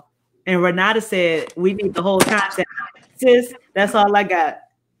know. And Renata said, we need the whole time. Sis, that's all I got.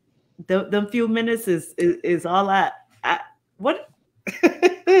 Them few minutes is all I what?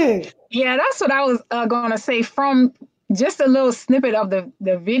 Yeah, that's what I was going to say. From just a little snippet of the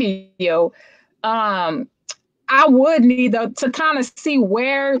video, I would need to kind of see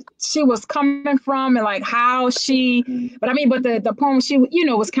where she was coming from, and like how she, but the poem she,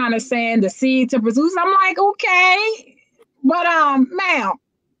 was kind of saying the seed to produce. I'm like, okay, but ma'am.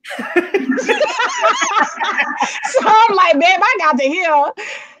 So I'm like, babe, I got to hear. I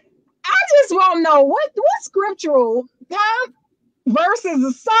just want to know what scriptural verses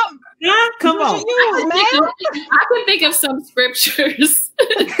or something. Yeah, come on. I can think of some scriptures. I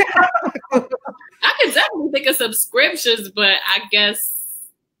can definitely think of some scriptures, but I guess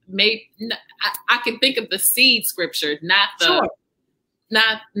maybe I can think of the seed scripture, not the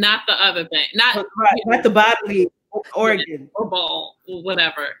not the other thing, not the bodily organ or ball or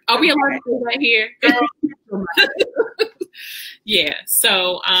whatever. Are we allowed to do that here? Yeah.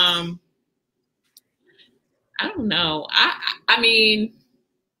 So I don't know. I mean,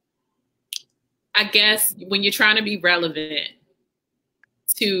 I guess when you're trying to be relevant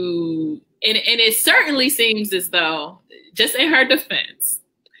to, and it certainly seems as though, just in her defense,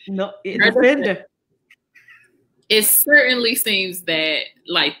 it certainly seems that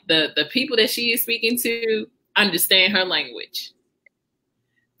like the people that she is speaking to understand her language.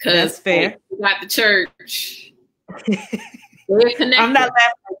 That's fair. We got the church. I'm not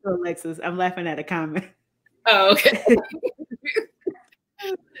laughing at Alexis. I'm laughing at a comment. Oh, okay.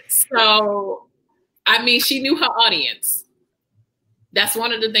 So, I mean, she knew her audience. That's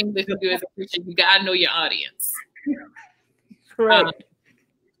one of the things that you do as a preacher. You gotta know your audience. Correct.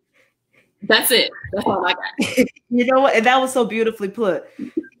 That's it. That's all I got. You know what? And that was so beautifully put.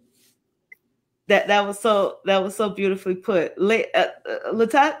 That was so beautifully put.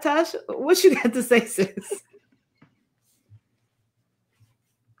 LaTasha, what you got to say, sis?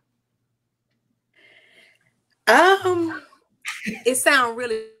 It sounds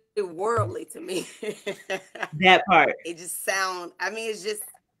really worldly to me. That part. It just sounds, I mean, it's just,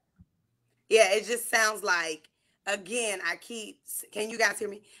 yeah, it just sounds like, again, can you guys hear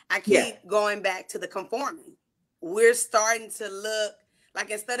me? I keep going back to the conforming. We're starting to look like,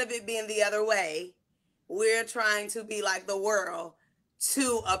 instead of it being the other way, we're trying to be like the world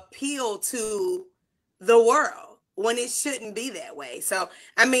to appeal to the world when it shouldn't be that way. So,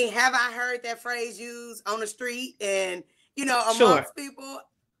 I mean, have I heard that phrase used on the street and, you know, amongst people?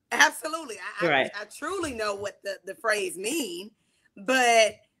 Absolutely. I truly know what the phrase means,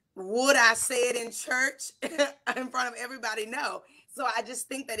 but would I say it in church in front of everybody? No. So I just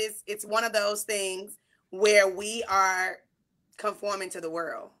think that it's one of those things where we are conforming to the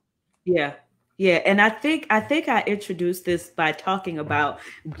world. Yeah. Yeah. And I think I introduced this by talking about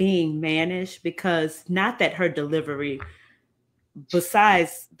being mannish, because not that her delivery,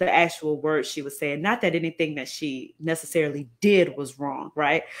 besides the actual words she was saying, not that anything that she necessarily did was wrong,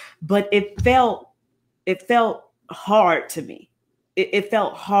 right? But it felt hard to me. It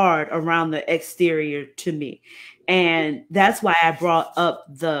felt hard around the exterior to me. And that's why I brought up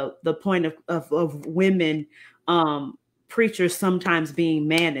the point of women preachers sometimes being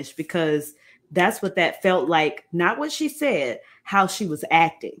mannish, because that's what that felt like, not what she said, how she was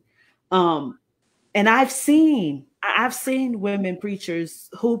acting. And I've seen women preachers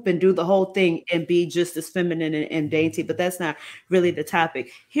hoop and do the whole thing and be just as feminine and dainty, but that's not really the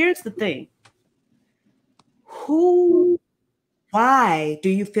topic. Here's the thing. Why do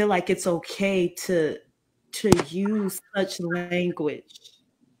you feel like it's okay to use such language?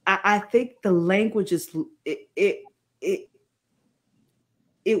 I think the language is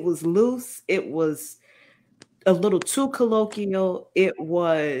it was loose. It was a little too colloquial. It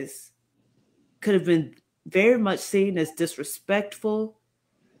could have been very much seen as disrespectful.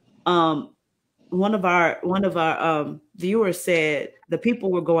 One of our viewers said the people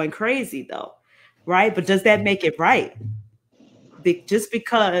were going crazy though, right? But does that make it right? Just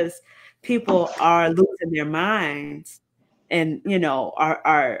because people are losing their minds and, you know,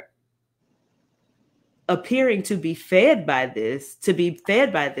 are appearing to be fed by this,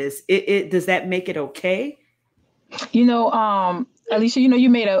 it does that make it okay? You know, Alicia, you know, you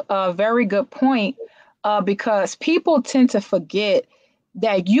made a very good point, because people tend to forget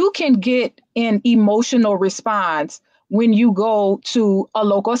that you can get an emotional response when you go to a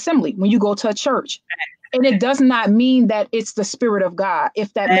local assembly, when you go to a church. And it does not mean that it's the Spirit of God,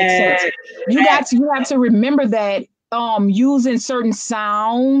 if that makes sense. You have to remember that using certain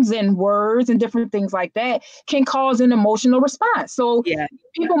sounds and words and different things like that can cause an emotional response. So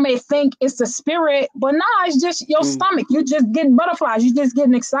people may think it's the Spirit, but nah, it's just your stomach. You're just getting butterflies. You're just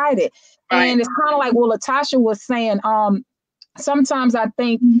getting excited. Right. And it's kind of like what LaTasha was saying. Sometimes I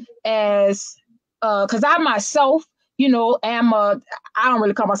think because I myself, you know, I don't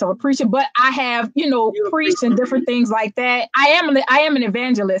really call myself a preacher, but I have, you know, preached and different things like that. I am an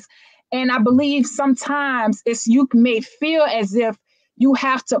evangelist. And I believe sometimes you may feel as if you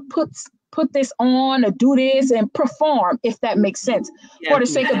have to put this on or do this and perform, if that makes sense, for the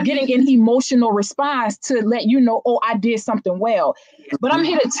sake of getting an emotional response to let you know, oh, I did something well. But I'm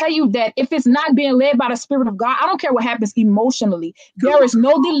here to tell you that if it's not being led by the Spirit of God, I don't care what happens emotionally. There is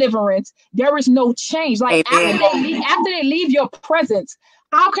no deliverance. There is no change. Like after they leave your presence,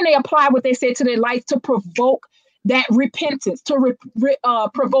 how can they apply what they said to their life to provoke that repentance, to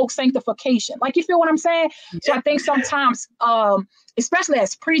provoke sanctification? Like, you feel what I'm saying? So I think sometimes, especially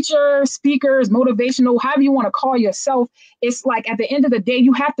as preachers, speakers, motivational, however you want to call yourself, it's like at the end of the day,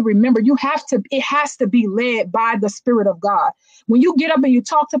 you have to remember, it has to be led by the Spirit of God. When you get up and you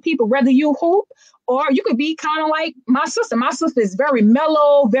talk to people, whether you hoop or you could be kind of like my sister. My sister is very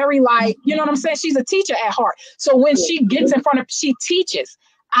mellow, very like, you know what I'm saying? She's a teacher at heart. So when she gets in front of, she teaches.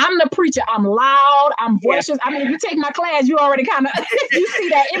 I'm the preacher. I'm loud. I'm boisterous. I mean, if you take my class, you already kind of, you see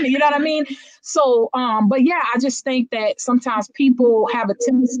that in me. You know what I mean? So, but yeah, I just think that sometimes people have a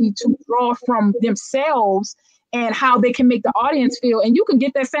tendency to draw from themselves and how they can make the audience feel. And you can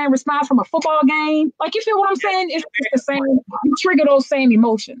get that same response from a football game. Like, you feel what I'm saying? It's the same. You trigger those same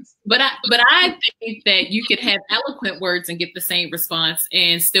emotions. But I think that you could have eloquent words and get the same response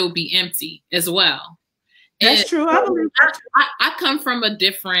and still be empty as well. That's true. I come from a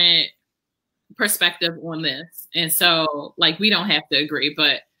different perspective on this. And so, like, we don't have to agree.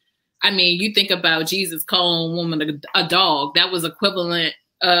 But, I mean, you think about Jesus calling a woman a dog. That was equivalent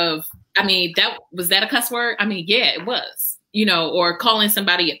of, I mean, was that a cuss word? I mean, yeah, it was. you know, or calling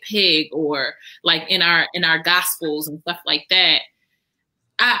somebody a pig, or like in our gospels and stuff like that.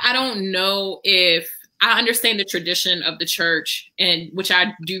 I don't know if I understand the tradition of the church, and which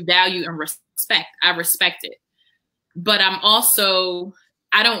I do value and respect. I respect it. But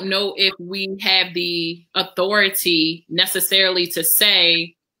I don't know if we have the authority necessarily to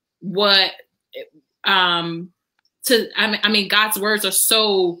say what, I mean, God's words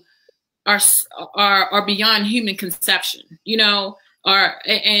are beyond human conception, you know,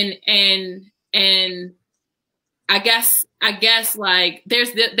 and I guess like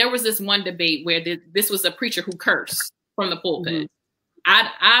there was this one debate where this was a preacher who cursed from the pulpit.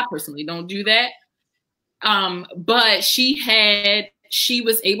 I personally don't do that. But she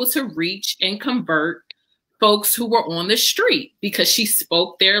was able to reach and convert folks who were on the street because she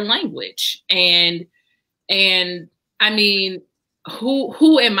spoke their language. And I mean,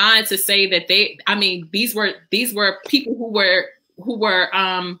 who am I to say that these were people who were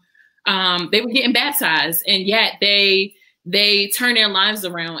they were getting baptized, and yet they turned their lives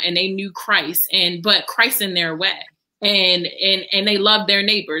around and they knew Christ, but Christ in their way. And they love their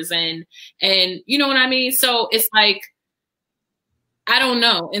neighbors, and you know what I mean? So it's like, I don't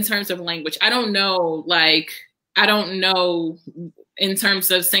know in terms of language. I don't know in terms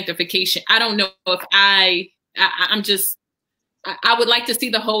of sanctification. I don't know if I would like to see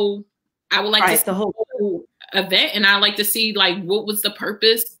the whole, the whole event. And I like to see, like, what was the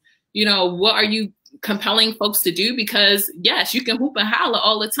purpose? You know, what are you compelling folks to do? Because yes, you can hoop and holler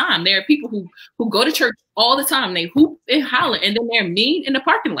all the time. There are people who go to church all the time. They hoop and holler, and then they're mean in the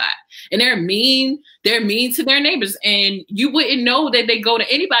parking lot, and they're mean to their neighbors. And you wouldn't know that they go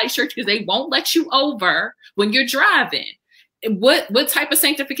to anybody's church because they won't let you over when you're driving. What type of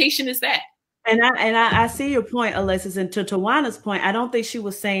sanctification is that? And I see your point, Alexis. And to Tawana's point, I don't think she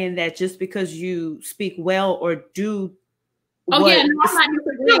was saying that just because you speak well or do. Oh yeah, no, I'm not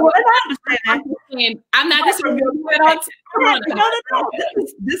disagreeing. I'm not disagreeing. No.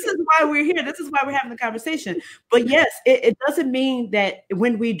 This is why we're here. This is why we're having the conversation. But yes, it doesn't mean that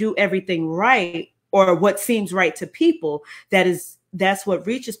when we do everything right or what seems right to people, that's what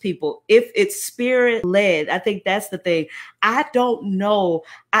reaches people. If it's spirit led, I think that's the thing. I don't know.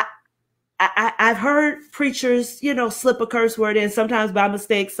 I've heard preachers, you know, slip a curse word in, sometimes by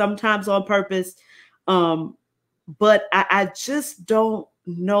mistake, sometimes on purpose. But I just don't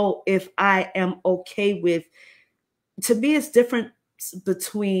know if I am okay with, to me, it's different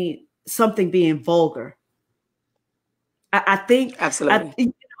between something being vulgar. I think, absolutely.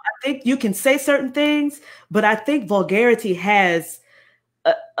 I think you can say certain things, but I think vulgarity has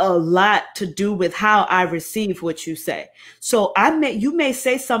a lot to do with how I receive what you say. So you may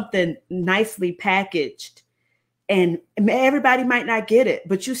say something nicely packaged, and everybody might not get it,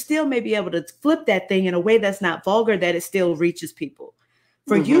 but you still may be able to flip that thing in a way that's not vulgar, that it still reaches people.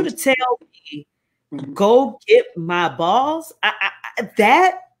 For you to tell me, go get my balls,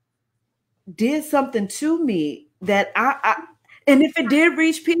 that did something to me that and if it did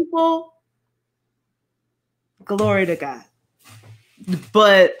reach people, glory to God.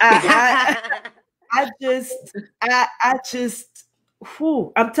 But I just,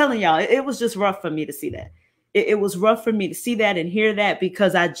 I'm telling y'all, it was just rough for me to see that. It was rough for me to see that and hear that,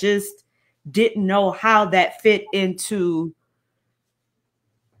 because I just didn't know how that fit into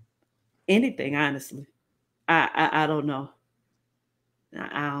anything, honestly. I don't know.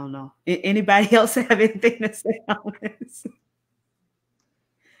 I don't know. Anybody else have anything to say on this?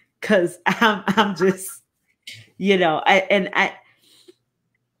 Because I'm just, you know, I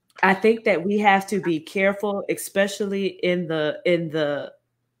think that we have to be careful, especially in the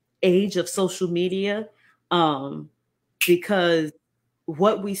age of social media. Because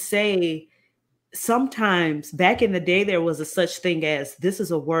what we say, sometimes back in the day, there was a such thing as, this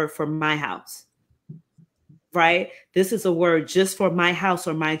is a word for my house, right? This is a word just for my house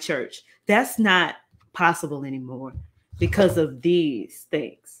or my church. That's not possible anymore because of these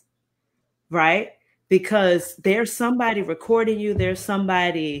things, right? Because there's somebody recording you, there's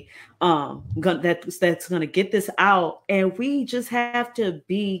somebody that's going to get this out, and we just have to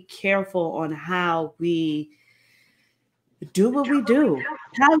be careful on how we do what we do.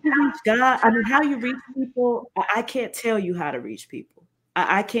 How you reach God, I mean, how you reach people. I can't tell you how to reach people.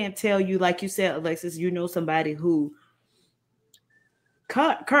 I can't tell you, like you said, Alexis, you know somebody who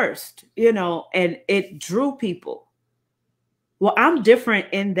cursed, you know, and it drew people. Well, I'm different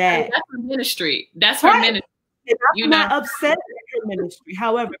in that. That's her ministry. That's her ministry. I'm not upset at her ministry.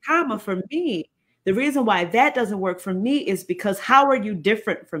 However, for me, The reason why that doesn't work for me is because how are you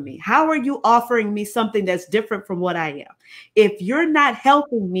different from me? How are you offering me something that's different from what I am? If you're not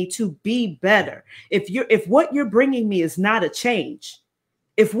helping me to be better, if what you're bringing me is not a change,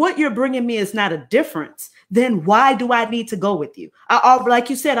 if what you're bringing me is not a difference, then why do I need to go with you? Like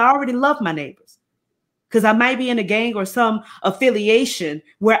you said, I already love my neighbors because I might be in a gang or some affiliation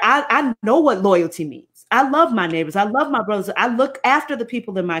where I know what loyalty means. I love my neighbors. I love my brothers. I look after the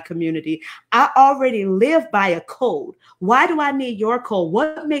people in my community. I already live by a code. Why do I need your code?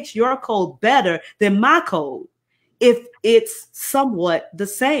 What makes your code better than my code if it's somewhat the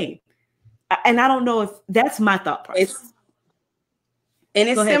same? And I don't know if that's my thought process.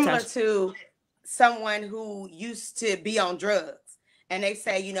 It's similar to someone who used to be on drugs. And they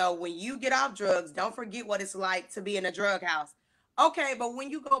say, you know, when you get off drugs, don't forget what it's like to be in a drug house. Okay, but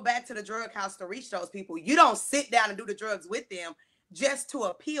when you go back to the drug house to reach those people, you don't sit down and do the drugs with them just to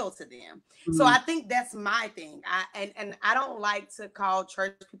appeal to them. Mm-hmm. So I think that's my thing. And I don't like to call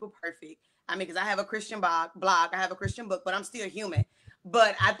church people perfect. I mean, because I have a Christian blog, I have a Christian book, but I'm still human.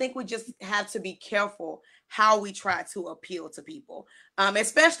 But I think we just have to be careful how we try to appeal to people,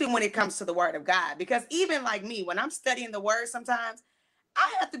 especially when it comes to the word of God. Because even like me, when I'm studying the word sometimes, I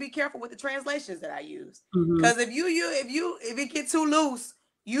have to be careful with the translations that I use, because if it gets too loose,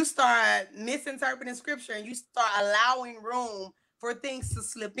 you start misinterpreting scripture and you start allowing room for things to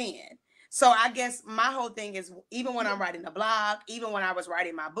slip in. So I guess my whole thing is, even when I'm writing a blog, even when I was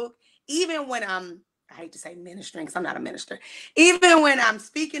writing my book, even when I hate to say ministering because I'm not a minister, even when I'm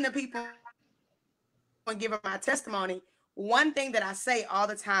speaking to people and giving my testimony, one thing that I say all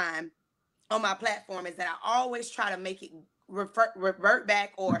the time on my platform is that I always try to make it revert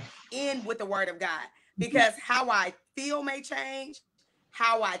back or end with the word of God, because how I feel may change,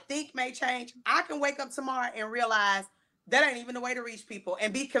 how I think may change. I can wake up tomorrow and realize that ain't even the way to reach people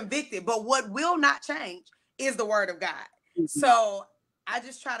and be convicted. But what will not change is the word of God. So I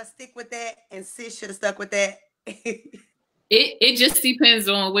just try to stick with that, and sis should have stuck with that. It just depends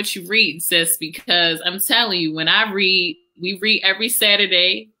on what you read, sis, because I'm telling you, when we read every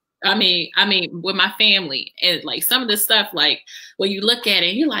Saturday. I mean, with my family, and like some of the stuff, like when you look at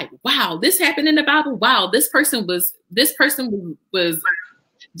it, you're like, wow, this happened in the Bible. Wow, this person was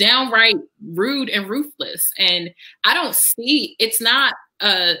downright rude and ruthless. And I don't see,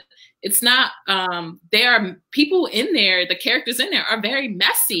 there are people in there, the characters in there are very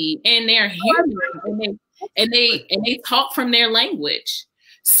messy, and they're human, and they talk from their language.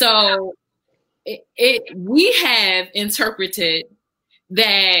 So we have interpreted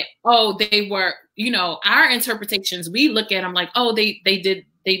that, oh, they were, you know, our interpretations, we look at them like, oh, they did.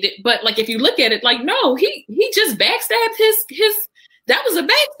 But like, if you look at it, like, no, he just backstabbed his, that was a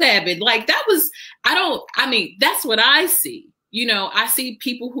backstabbing. Like that's what I see. You know, I see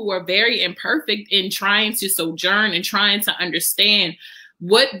people who are very imperfect in trying to sojourn and trying to understand,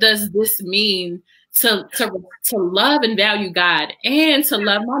 what does this mean to love and value God and to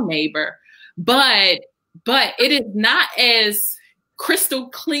love my neighbor. But it is not as crystal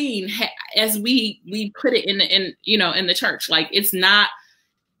clean as we put it in the church. Like, it's not,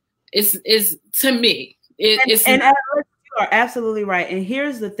 it's to me, it's and you are absolutely right. And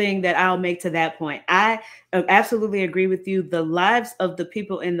here's the thing that I'll make to that point. I absolutely agree with you. The lives of the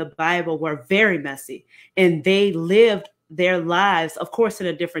people in the Bible were very messy, and they lived their lives, of course, in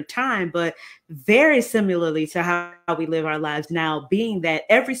a different time, but very similarly to how we live our lives now, being that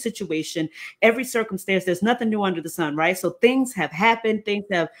every situation, every circumstance, there's nothing new under the sun, right? So things have happened, things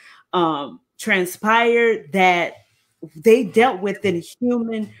have transpired that they dealt with in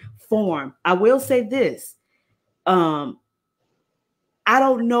human form. I will say this. I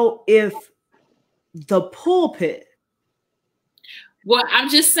don't know if the pulpit. Well, I'm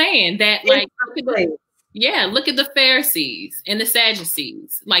just saying that, like, look at the Pharisees and the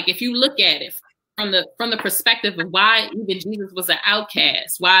Sadducees. Like, if you look at it from the perspective of why even Jesus was an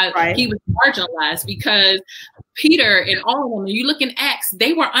outcast, why he was marginalized, because Peter and all of them, when you look in Acts,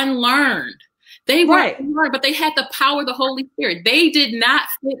 they were unlearned. They were unlearned, but they had the power of the Holy Spirit. They did not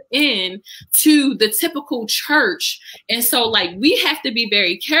fit in to the typical church. And so, like, we have to be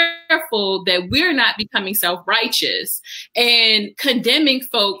very careful that we're not becoming self-righteous and condemning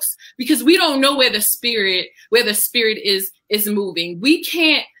folks, because we don't know where the spirit is moving. We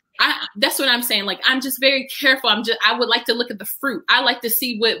can't. That's what I'm saying. Like, I'm just very careful. I would like to look at the fruit. I like to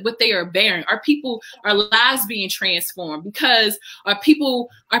see what they are bearing. Are lives being transformed? Because are people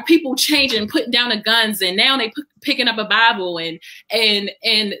changing, putting down the guns, and now they picking up a Bible and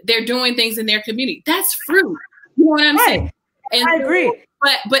they're doing things in their community? That's fruit. You know what I'm saying? And I agree.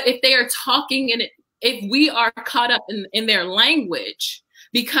 But if they are talking, and if we are caught up in their language,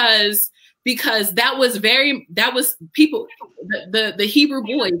 because because that was people, the Hebrew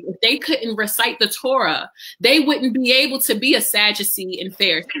boys, if they couldn't recite the Torah, they wouldn't be able to be a Sadducee and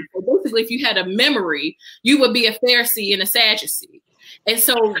Pharisee. So basically, if you had a memory, you would be a Pharisee and a Sadducee. And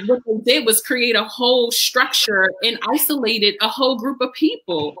so what they did was create a whole structure and isolated a whole group of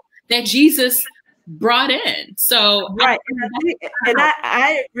people that Jesus brought in. So right. And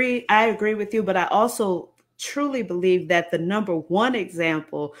I agree with you, but I also truly believe that the number one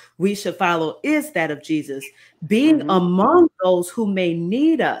example we should follow is that of Jesus, being among those who may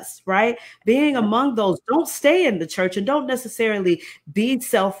need us, right? Being among those, don't stay in the church and don't necessarily be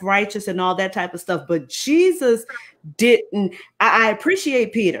self-righteous and all that type of stuff. But Jesus didn't. I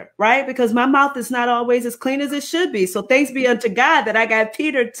appreciate Peter, right? Because my mouth is not always as clean as it should be. So thanks be unto God that I got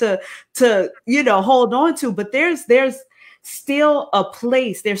Peter to hold on to. But there's still a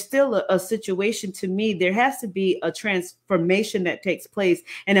place, there's still a situation. To me, there has to be a transformation that takes place.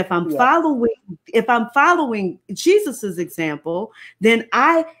 And if I'm following Jesus's example, then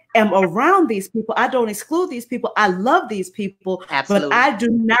I am around these people. I don't exclude these people. I love these people. Absolutely. But I do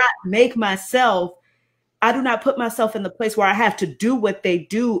not put myself in the place where I have to do what they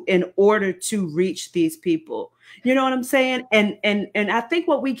do in order to reach these people. You know what I'm saying? And I think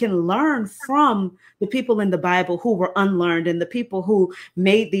what we can learn from the people in the Bible who were unlearned, and the people who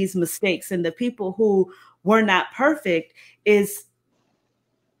made these mistakes, and the people who were not perfect, is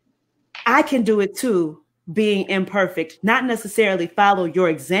I can do it too, being imperfect, not necessarily follow your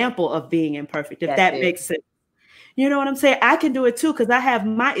example of being imperfect, if that makes sense. You know what I'm saying? I can do it too, because I have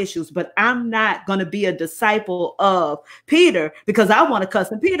my issues, but I'm not going to be a disciple of Peter because I want to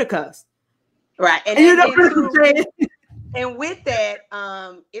cuss and Peter cussed. Right. And you know what I'm saying? And with that,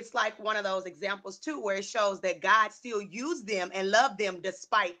 it's like one of those examples too, where it shows that God still used them and loved them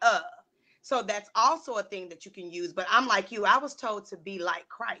despite of. So that's also a thing that you can use. But I'm like you, I was told to be like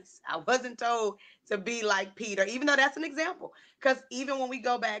Christ. I wasn't told to be like Peter, even though that's an example. Because even when we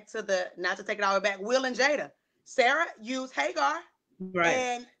go back to not to take it all the way back, Will and Jada, Sarah used Hagar, right,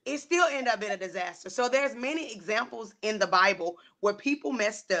 and it still ended up in a disaster. So there's many examples in the Bible where people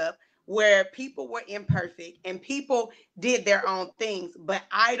messed up, where people were imperfect and people did their own things. But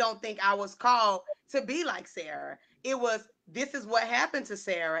I don't think I was called to be like Sarah. It was, this is what happened to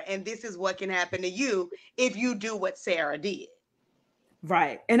Sarah, and this is what can happen to you if you do what Sarah did.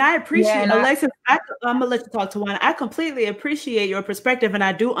 Right. And I appreciate, Alexis, I'm going to let you talk, Tawana. I completely appreciate your perspective, and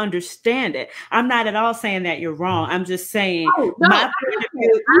I do understand it. I'm not at all saying that you're wrong. I'm just saying my point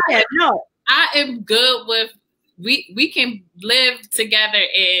of view. I am good with, we can live together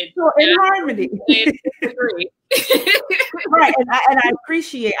in harmony. Right. And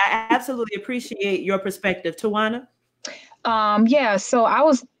I absolutely appreciate your perspective. Tawana? So I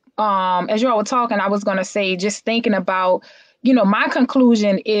was, as you all were talking, I was going to say, just thinking about, my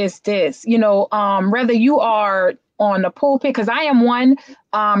conclusion is this, whether you are on the pulpit, because I am one,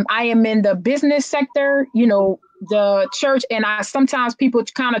 I am in the business sector, the church, and sometimes people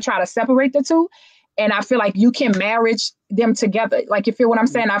kind of try to separate the two. And I feel like you can marriage them together. Like, you feel what I'm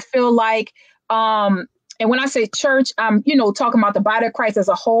saying? I feel like, and when I say church, I'm, talking about the body of Christ as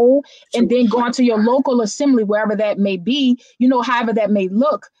a whole, and then going to your local assembly, wherever that may be, however that may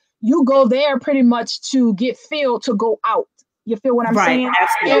look, you go there pretty much to get filled to go out. You feel what I'm saying?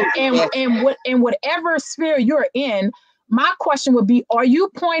 And whatever sphere you're in, my question would be, are you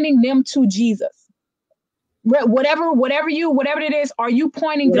pointing them to Jesus? Whatever it is, are you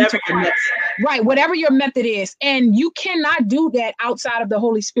pointing them to Christ? Right, whatever your method is. And you cannot do that outside of the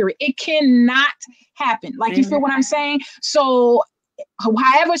Holy Spirit. It cannot happen. Like, you feel what I'm saying? So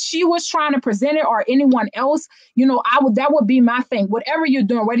however she was trying to present it, or anyone else, that would be my thing. Whatever you're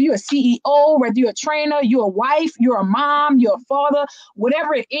doing, whether you're a CEO, whether you're a trainer, you're a wife, you're a mom, you're a father,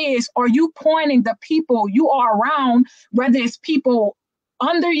 whatever it is, are you pointing the people you are around, whether it's people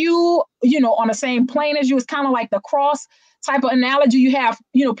under you, on the same plane as you? It's kind of like the cross type of analogy. You have,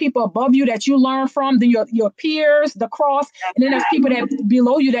 people above you that you learn from, then your peers, the cross, and then there's people that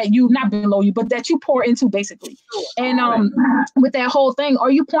below you that you, not below you, but that you pour into, basically. And with that whole thing, are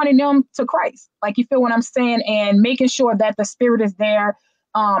you pointing them to Christ? Like, you feel what I'm saying? And making sure that the Spirit is there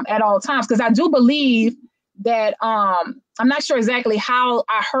at all times. Because I do believe that, I'm not sure exactly how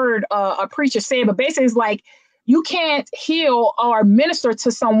I heard a preacher say it, but basically it's like, you can't heal or minister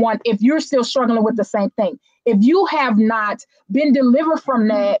to someone if you're still struggling with the same thing. If you have not been delivered from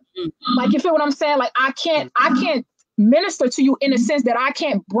that, like, you feel what I'm saying? Like, I can't minister to you in the sense that I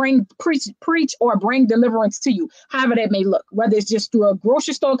can't preach or bring deliverance to you, however that may look, whether it's just through a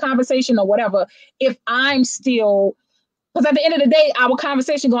grocery store conversation or whatever, if I'm still Because at the end of the day, our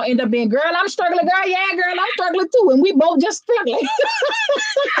conversation gonna end up being, girl, I'm struggling, girl, yeah, girl, I'm struggling too. And we both just struggling.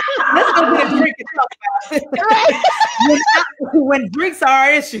 Let's go get a drink and talk about it. Right? When drinks are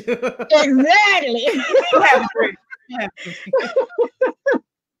our issue. Exactly. We'll have a drink.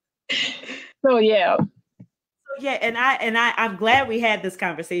 So yeah. Yeah, and I'm glad we had this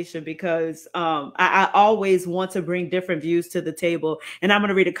conversation because I always want to bring different views to the table. And I'm going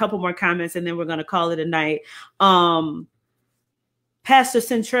to read a couple more comments and then we're going to call it a night. Pastor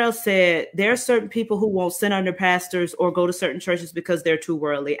Centrell said, there are certain people who won't sit under pastors or go to certain churches because they're too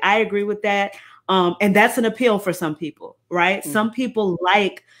worldly. I agree with that. And that's an appeal for some people, right? Mm-hmm. Some people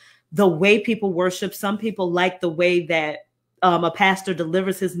like the way people worship. Some people like the way that a pastor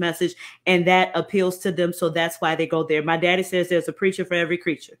delivers his message and that appeals to them. So that's why they go there. My daddy says there's a preacher for every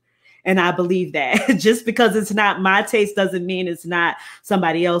creature. And I believe that just because it's not my taste doesn't mean it's not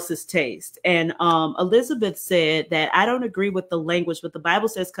somebody else's taste. And Elizabeth said that I don't agree with the language, but the Bible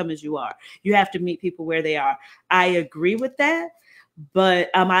says, come as you are. You have to meet people where they are. I agree with that.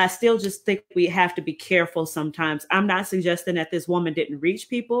 But I still just think we have to be careful sometimes. I'm not suggesting that this woman didn't reach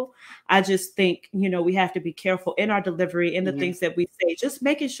people. I just think, we have to be careful in our delivery, in the things that we say, just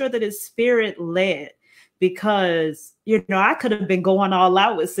making sure that it's spirit led. Because, I could have been going all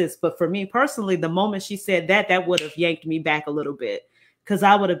out with sis. But for me personally, the moment she said that would have yanked me back a little bit. Because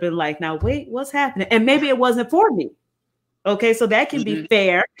I would have been like, now, wait, what's happening? And maybe it wasn't for me. Okay, so that can be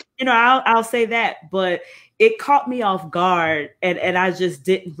fair. I'll say that. But it caught me off guard. And I just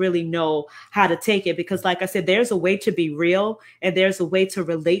didn't really know how to take it. Because like I said, there's a way to be real. And there's a way to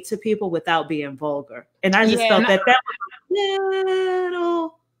relate to people without being vulgar. And I just felt that was a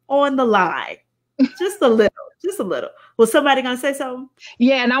little on the line. Just a little. Was somebody going to say something?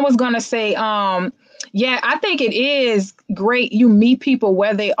 Yeah, and I was going to say, I think it is great you meet people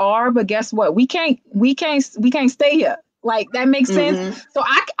where they are, but guess what? We can't stay here. Like, that makes sense. So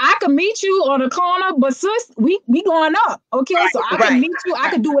I can meet you on the corner, but sis, we going up. Okay, right, so I can meet you. I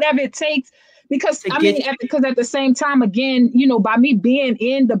can do whatever it takes. Because because at the same time, again, by me being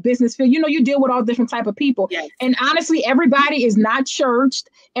in the business field, you deal with all different type of people. Yes. And honestly, everybody is not churched.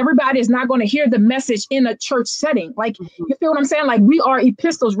 Everybody is not going to hear the message in a church setting. Like, you feel what I'm saying? Like, we are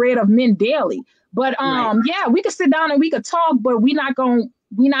epistles read of men daily. But we could sit down and we could talk, but we're not going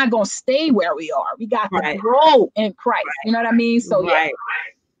to stay where we are. We got to grow in Christ. You know what I mean? So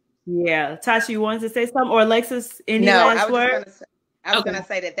yeah. Tasha, you wanted to say something, or Alexis? Any last word? I was going to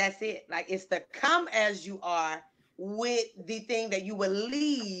say that's it. Like, it's to come as you are with the thing that you will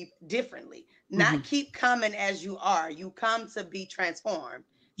leave differently, not keep coming as you are. You come to be transformed.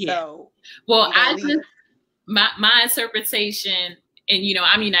 Yeah. So, well, my interpretation, and,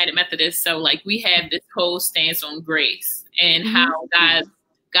 I'm United Methodist. So like, we have this whole stance on grace and how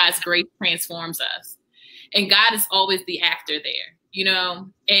God's grace transforms us, and God is always the actor there,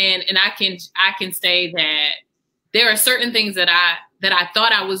 and I can say that there are certain things that I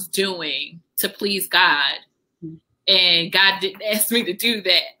thought I was doing to please God, and God didn't ask me to do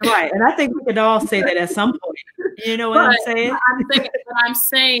that. Right. And I think we could all say that at some point. You know what I'm saying? I'm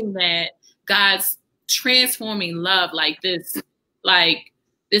saying that God's transforming love, like this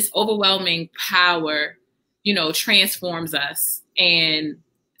overwhelming power, transforms us. And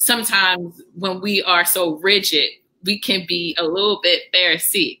sometimes when we are so rigid, we can be a little bit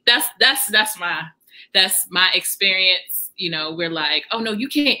Pharisee. That's my experience. We're like, oh no, you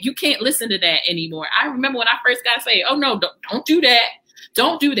can't listen to that anymore. I remember when I first got saved, oh no, don't do that.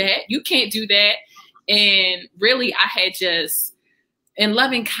 Don't do that. You can't do that. And really, I had just, in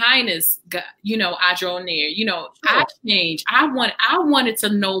loving kindness, I draw near, I changed. I wanted to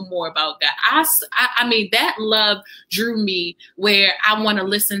know more about God. I mean, that love drew me where I want to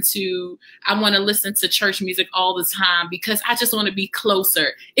listen to church music all the time because I just want to be closer.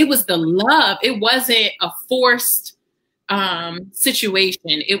 It was the love. It wasn't a forced situation.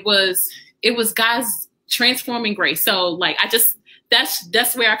 It was God's transforming grace. So like,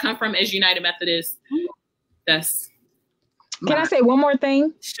 that's where I come from as United Methodist. Can I say one more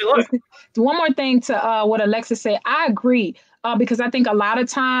thing? Sure. One more thing to what Alexis said. I agree because I think a lot of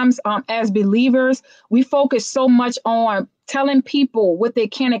times as believers, we focus so much on telling people what they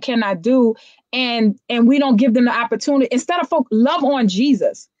can and cannot do, and we don't give them the opportunity. Instead of love on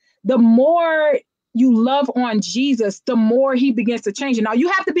Jesus. The more you love on Jesus, the more he begins to change you. Now, you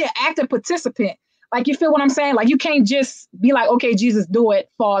have to be an active participant. Like, you feel what I'm saying? Like, you can't just be like, okay, Jesus, do it,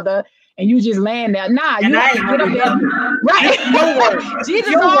 Father, and you just land there. Nah, you have to get up there. Right.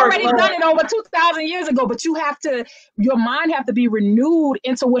 Jesus already done it over 2,000 years ago, but your mind have to be renewed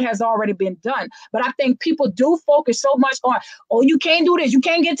into what has already been done. But I think people do focus so much on, oh, you can't do this. You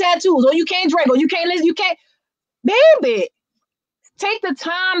can't get tattoos. Or you can't drink. Or you can't listen. You can't. baby, take the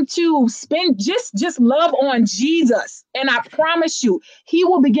time to spend, just love on Jesus. And I promise you,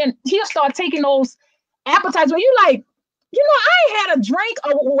 he'll start taking those appetites where you like, I ain't had a drink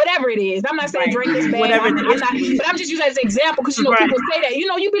or whatever it is. I'm not saying drink is bad. I'm not, but I'm just using that as an example because people say that.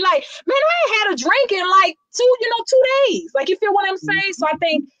 You be like, man, I ain't had a drink in like 2 days. Like, you feel what I'm saying? So I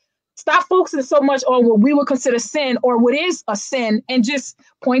think stop focusing so much on what we would consider sin or what is a sin and just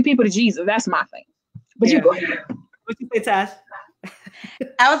point people to Jesus. That's my thing. But you go ahead. What you say, Tash?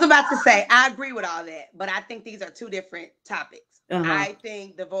 I was about to say, I agree with all that, but I think these are two different topics. I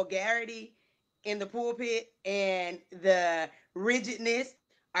think the vulgarity in the pulpit and the rigidness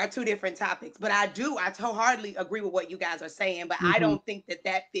are two different topics. But I wholeheartedly agree with what you guys are saying, but I don't think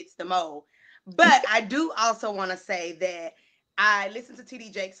that fits the mold. But I do also want to say that I listen to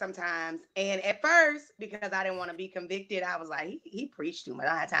TD Jakes sometimes, and at first, because I didn't want to be convicted, I was like, he preached too much. I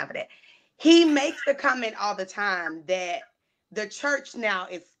don't have time for that. He makes the comment all the time that the church now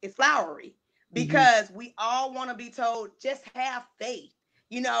is flowery because we all want to be told, just have faith,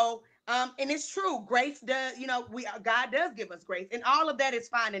 and it's true. Grace does, God does give us grace, and all of that is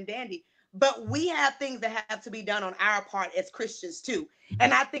fine and dandy. But we have things that have to be done on our part as Christians too.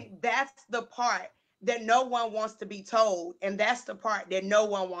 And I think that's the part that no one wants to be told, and that's the part that no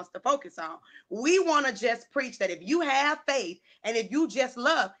one wants to focus on. We want to just preach that if you have faith and if you just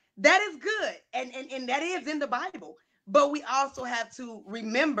love, that is good, and that is in the Bible. But we also have to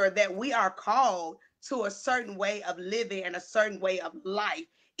remember that we are called to a certain way of living and a certain way of life,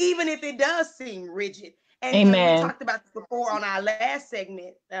 even if it does seem rigid. And we talked about this before on our last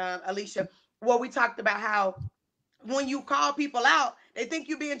segment, Alicia, where we talked about how when you call people out, they think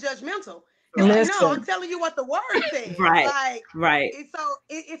you're being judgmental. Like, no, I'm telling you what the word says. Right. So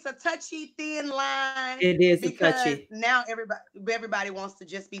it's a touchy, thin line. It is because touchy. Now everybody wants to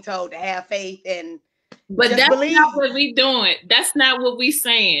just be told to have faith and. But that's not what we doing. That's not what we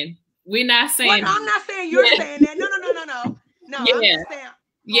saying. We're not saying. Well, I'm not saying you're saying that. No. No, yeah. I'm just saying.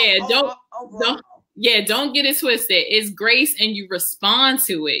 Don't get it twisted. It's grace, and you respond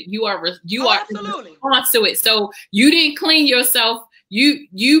to it. You are absolutely respond to it. So you didn't clean yourself. You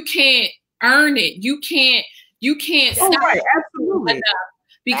can't earn it. You can't stop. Right, absolutely.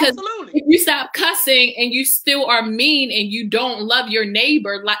 Because if you stop cussing and you still are mean and you don't love your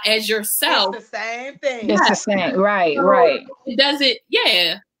neighbor as yourself, it's the same thing. It's the same, right? It doesn't,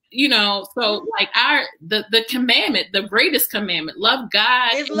 So like the commandment, the greatest commandment, love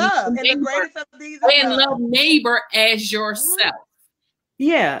God is love, and the greatest of these and love neighbor as yourself.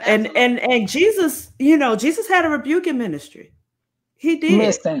 Yeah, and Jesus, Jesus had a rebuking ministry. He did.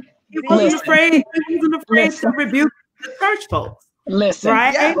 Listen, he wasn't afraid. He wasn't afraid to rebuke the church folks. Listen,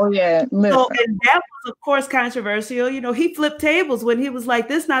 right? Yeah. Oh yeah. Listen. So, and that was, of course, controversial. He flipped tables when he was like,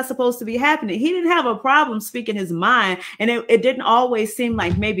 "This is not supposed to be happening." He didn't have a problem speaking his mind, and it didn't always seem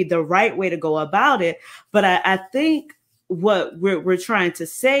like maybe the right way to go about it. But I think what we're trying to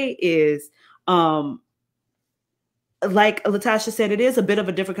say is, like LaTasha said, it is a bit of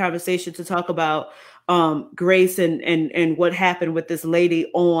a different conversation to talk about grace and what happened with this lady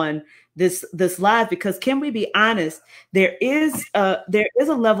on this live, because can we be honest, there is a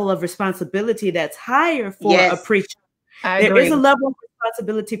level of responsibility that's higher for a preacher. There is a level of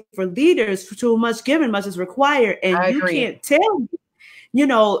responsibility for leaders. To much given, much is required, and can't tell me.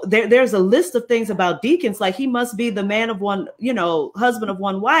 There's a list of things about deacons, like he must be the man of one, husband of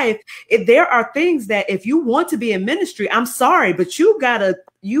one wife. There are things that if you want to be in ministry, I'm sorry, but you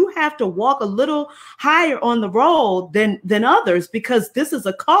have to walk a little higher on the road than others, because this is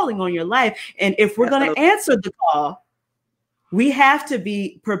a calling on your life. And if we're going to answer the call, we have to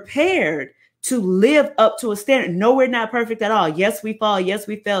be prepared to live up to a standard. No, we're not perfect at all. Yes, we fall. Yes,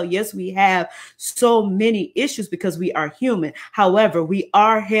 we fail. Yes, we have so many issues because we are human. However, we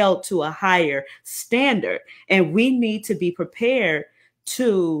are held to a higher standard, and we need to be prepared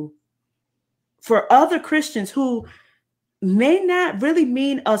for other Christians who may not really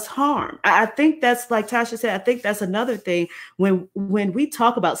mean us harm. I think that's, like Tasha said, I think that's another thing when we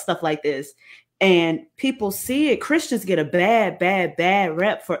talk about stuff like this. And people see it. Christians get a bad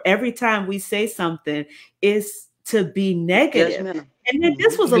rep for every time we say something is to be negative. And then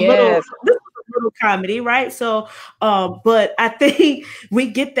this was a little comedy, right? So, but I think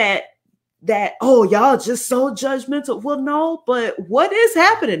we get that, oh, y'all just so judgmental. Well, no, but what is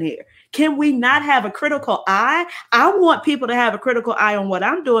happening here? Can we not have a critical eye? I want people to have a critical eye on what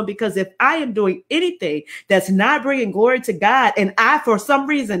I'm doing, because if I am doing anything that's not bringing glory to God, and for some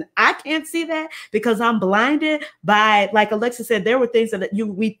reason, I can't see that because I'm blinded by, like Alexis said, there were things that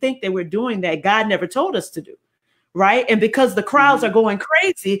we think that we're doing that God never told us to do. right? And because the crowds are going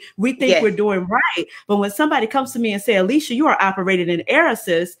crazy, we think we're doing right. But when somebody comes to me and say, Alicia, you are operating in error,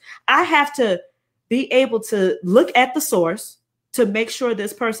 sis, I have to be able to look at the source to make sure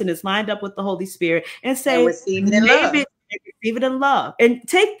this person is lined up with the Holy Spirit and say, and receive it in love, and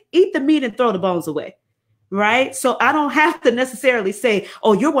eat the meat and throw the bones away. Right. So I don't have to necessarily say,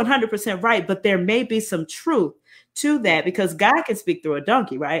 oh, you're 100% right, but there may be some truth to that, because God can speak through a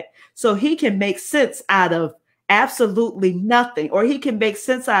donkey, right? So he can make sense out of absolutely nothing, or he can make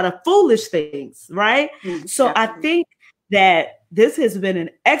sense out of foolish things, right? So absolutely. I think that this has been an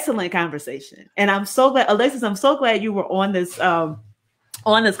excellent conversation, and I'm so glad, Alexis, I'm so glad you were on this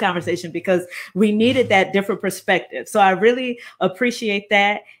conversation, because we needed that different perspective. So I really appreciate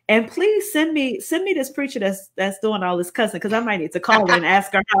that. And please send me this preacher that's doing all this cussing, because I might need to call her and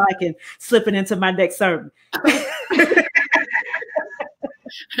ask her how I can slip it into my next sermon.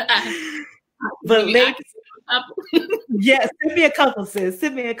 But yes, send me a couple, sis.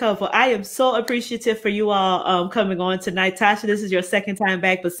 Send me a couple. I am so appreciative for you all coming on tonight. Tasha, this is your second time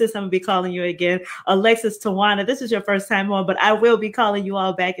back, but sis, I'm gonna be calling you again. Alexis, Tawana, this is your first time on, but I will be calling you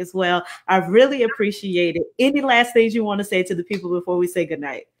all back as well. I really appreciate it. Any last things you want to say to the people before we say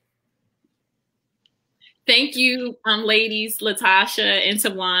goodnight? Thank you, ladies, LaTasha and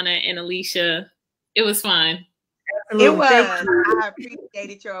Tawana and Alicia. It was fun. It was. I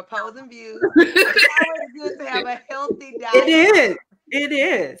appreciated your opposing views. It's always good to have a healthy dialogue. It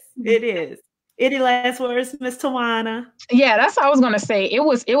is. Any last words, Miss Tawana? Yeah, that's what I was gonna say. It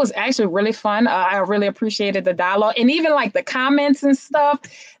was actually really fun. I really appreciated the dialogue, and even like the comments and stuff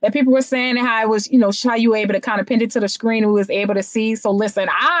that people were saying, and how it was, how you were able to kind of pin it to the screen and we was able to see. So listen,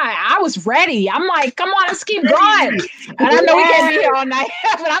 I was ready. I'm like, come on, let's keep going. And I know we can't be here all night,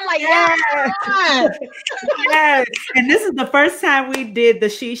 but I'm like, yes. And this is the first time we did the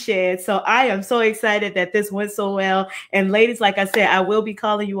She Shed, so I am so excited that this went so well. And ladies, like I said, I will be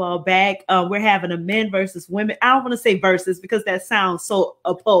calling you all back. We're having a men versus women. I don't want to say versus, because that sounds so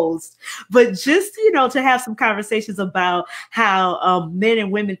opposed, but just, to have some conversations about how men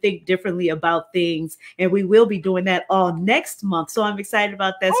and women think differently about things. And we will be doing that all next month. So I'm excited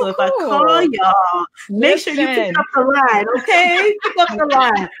about that. So if I call y'all, make sure you pick up the line, okay? Pick up the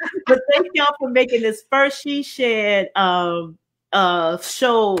line. But thank y'all for making this first She Shed show.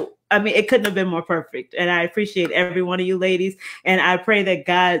 I mean, it couldn't have been more perfect. And I appreciate every one of you ladies. And I pray that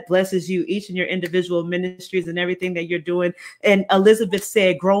God blesses you each in your individual ministries and everything that you're doing. And Elizabeth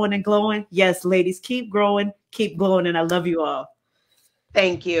said, growing and glowing. Yes, ladies, keep growing, keep glowing. And I love you all.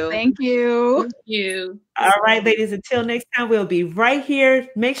 Thank you. Thank you. Thank you. All right, ladies, until next time, we'll be right here.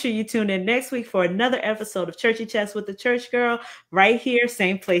 Make sure you tune in next week for another episode of Churchy Chats with the Church Girl, right here,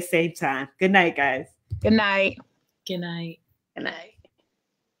 same place, same time. Good night, guys. Good night. Good night. Good night.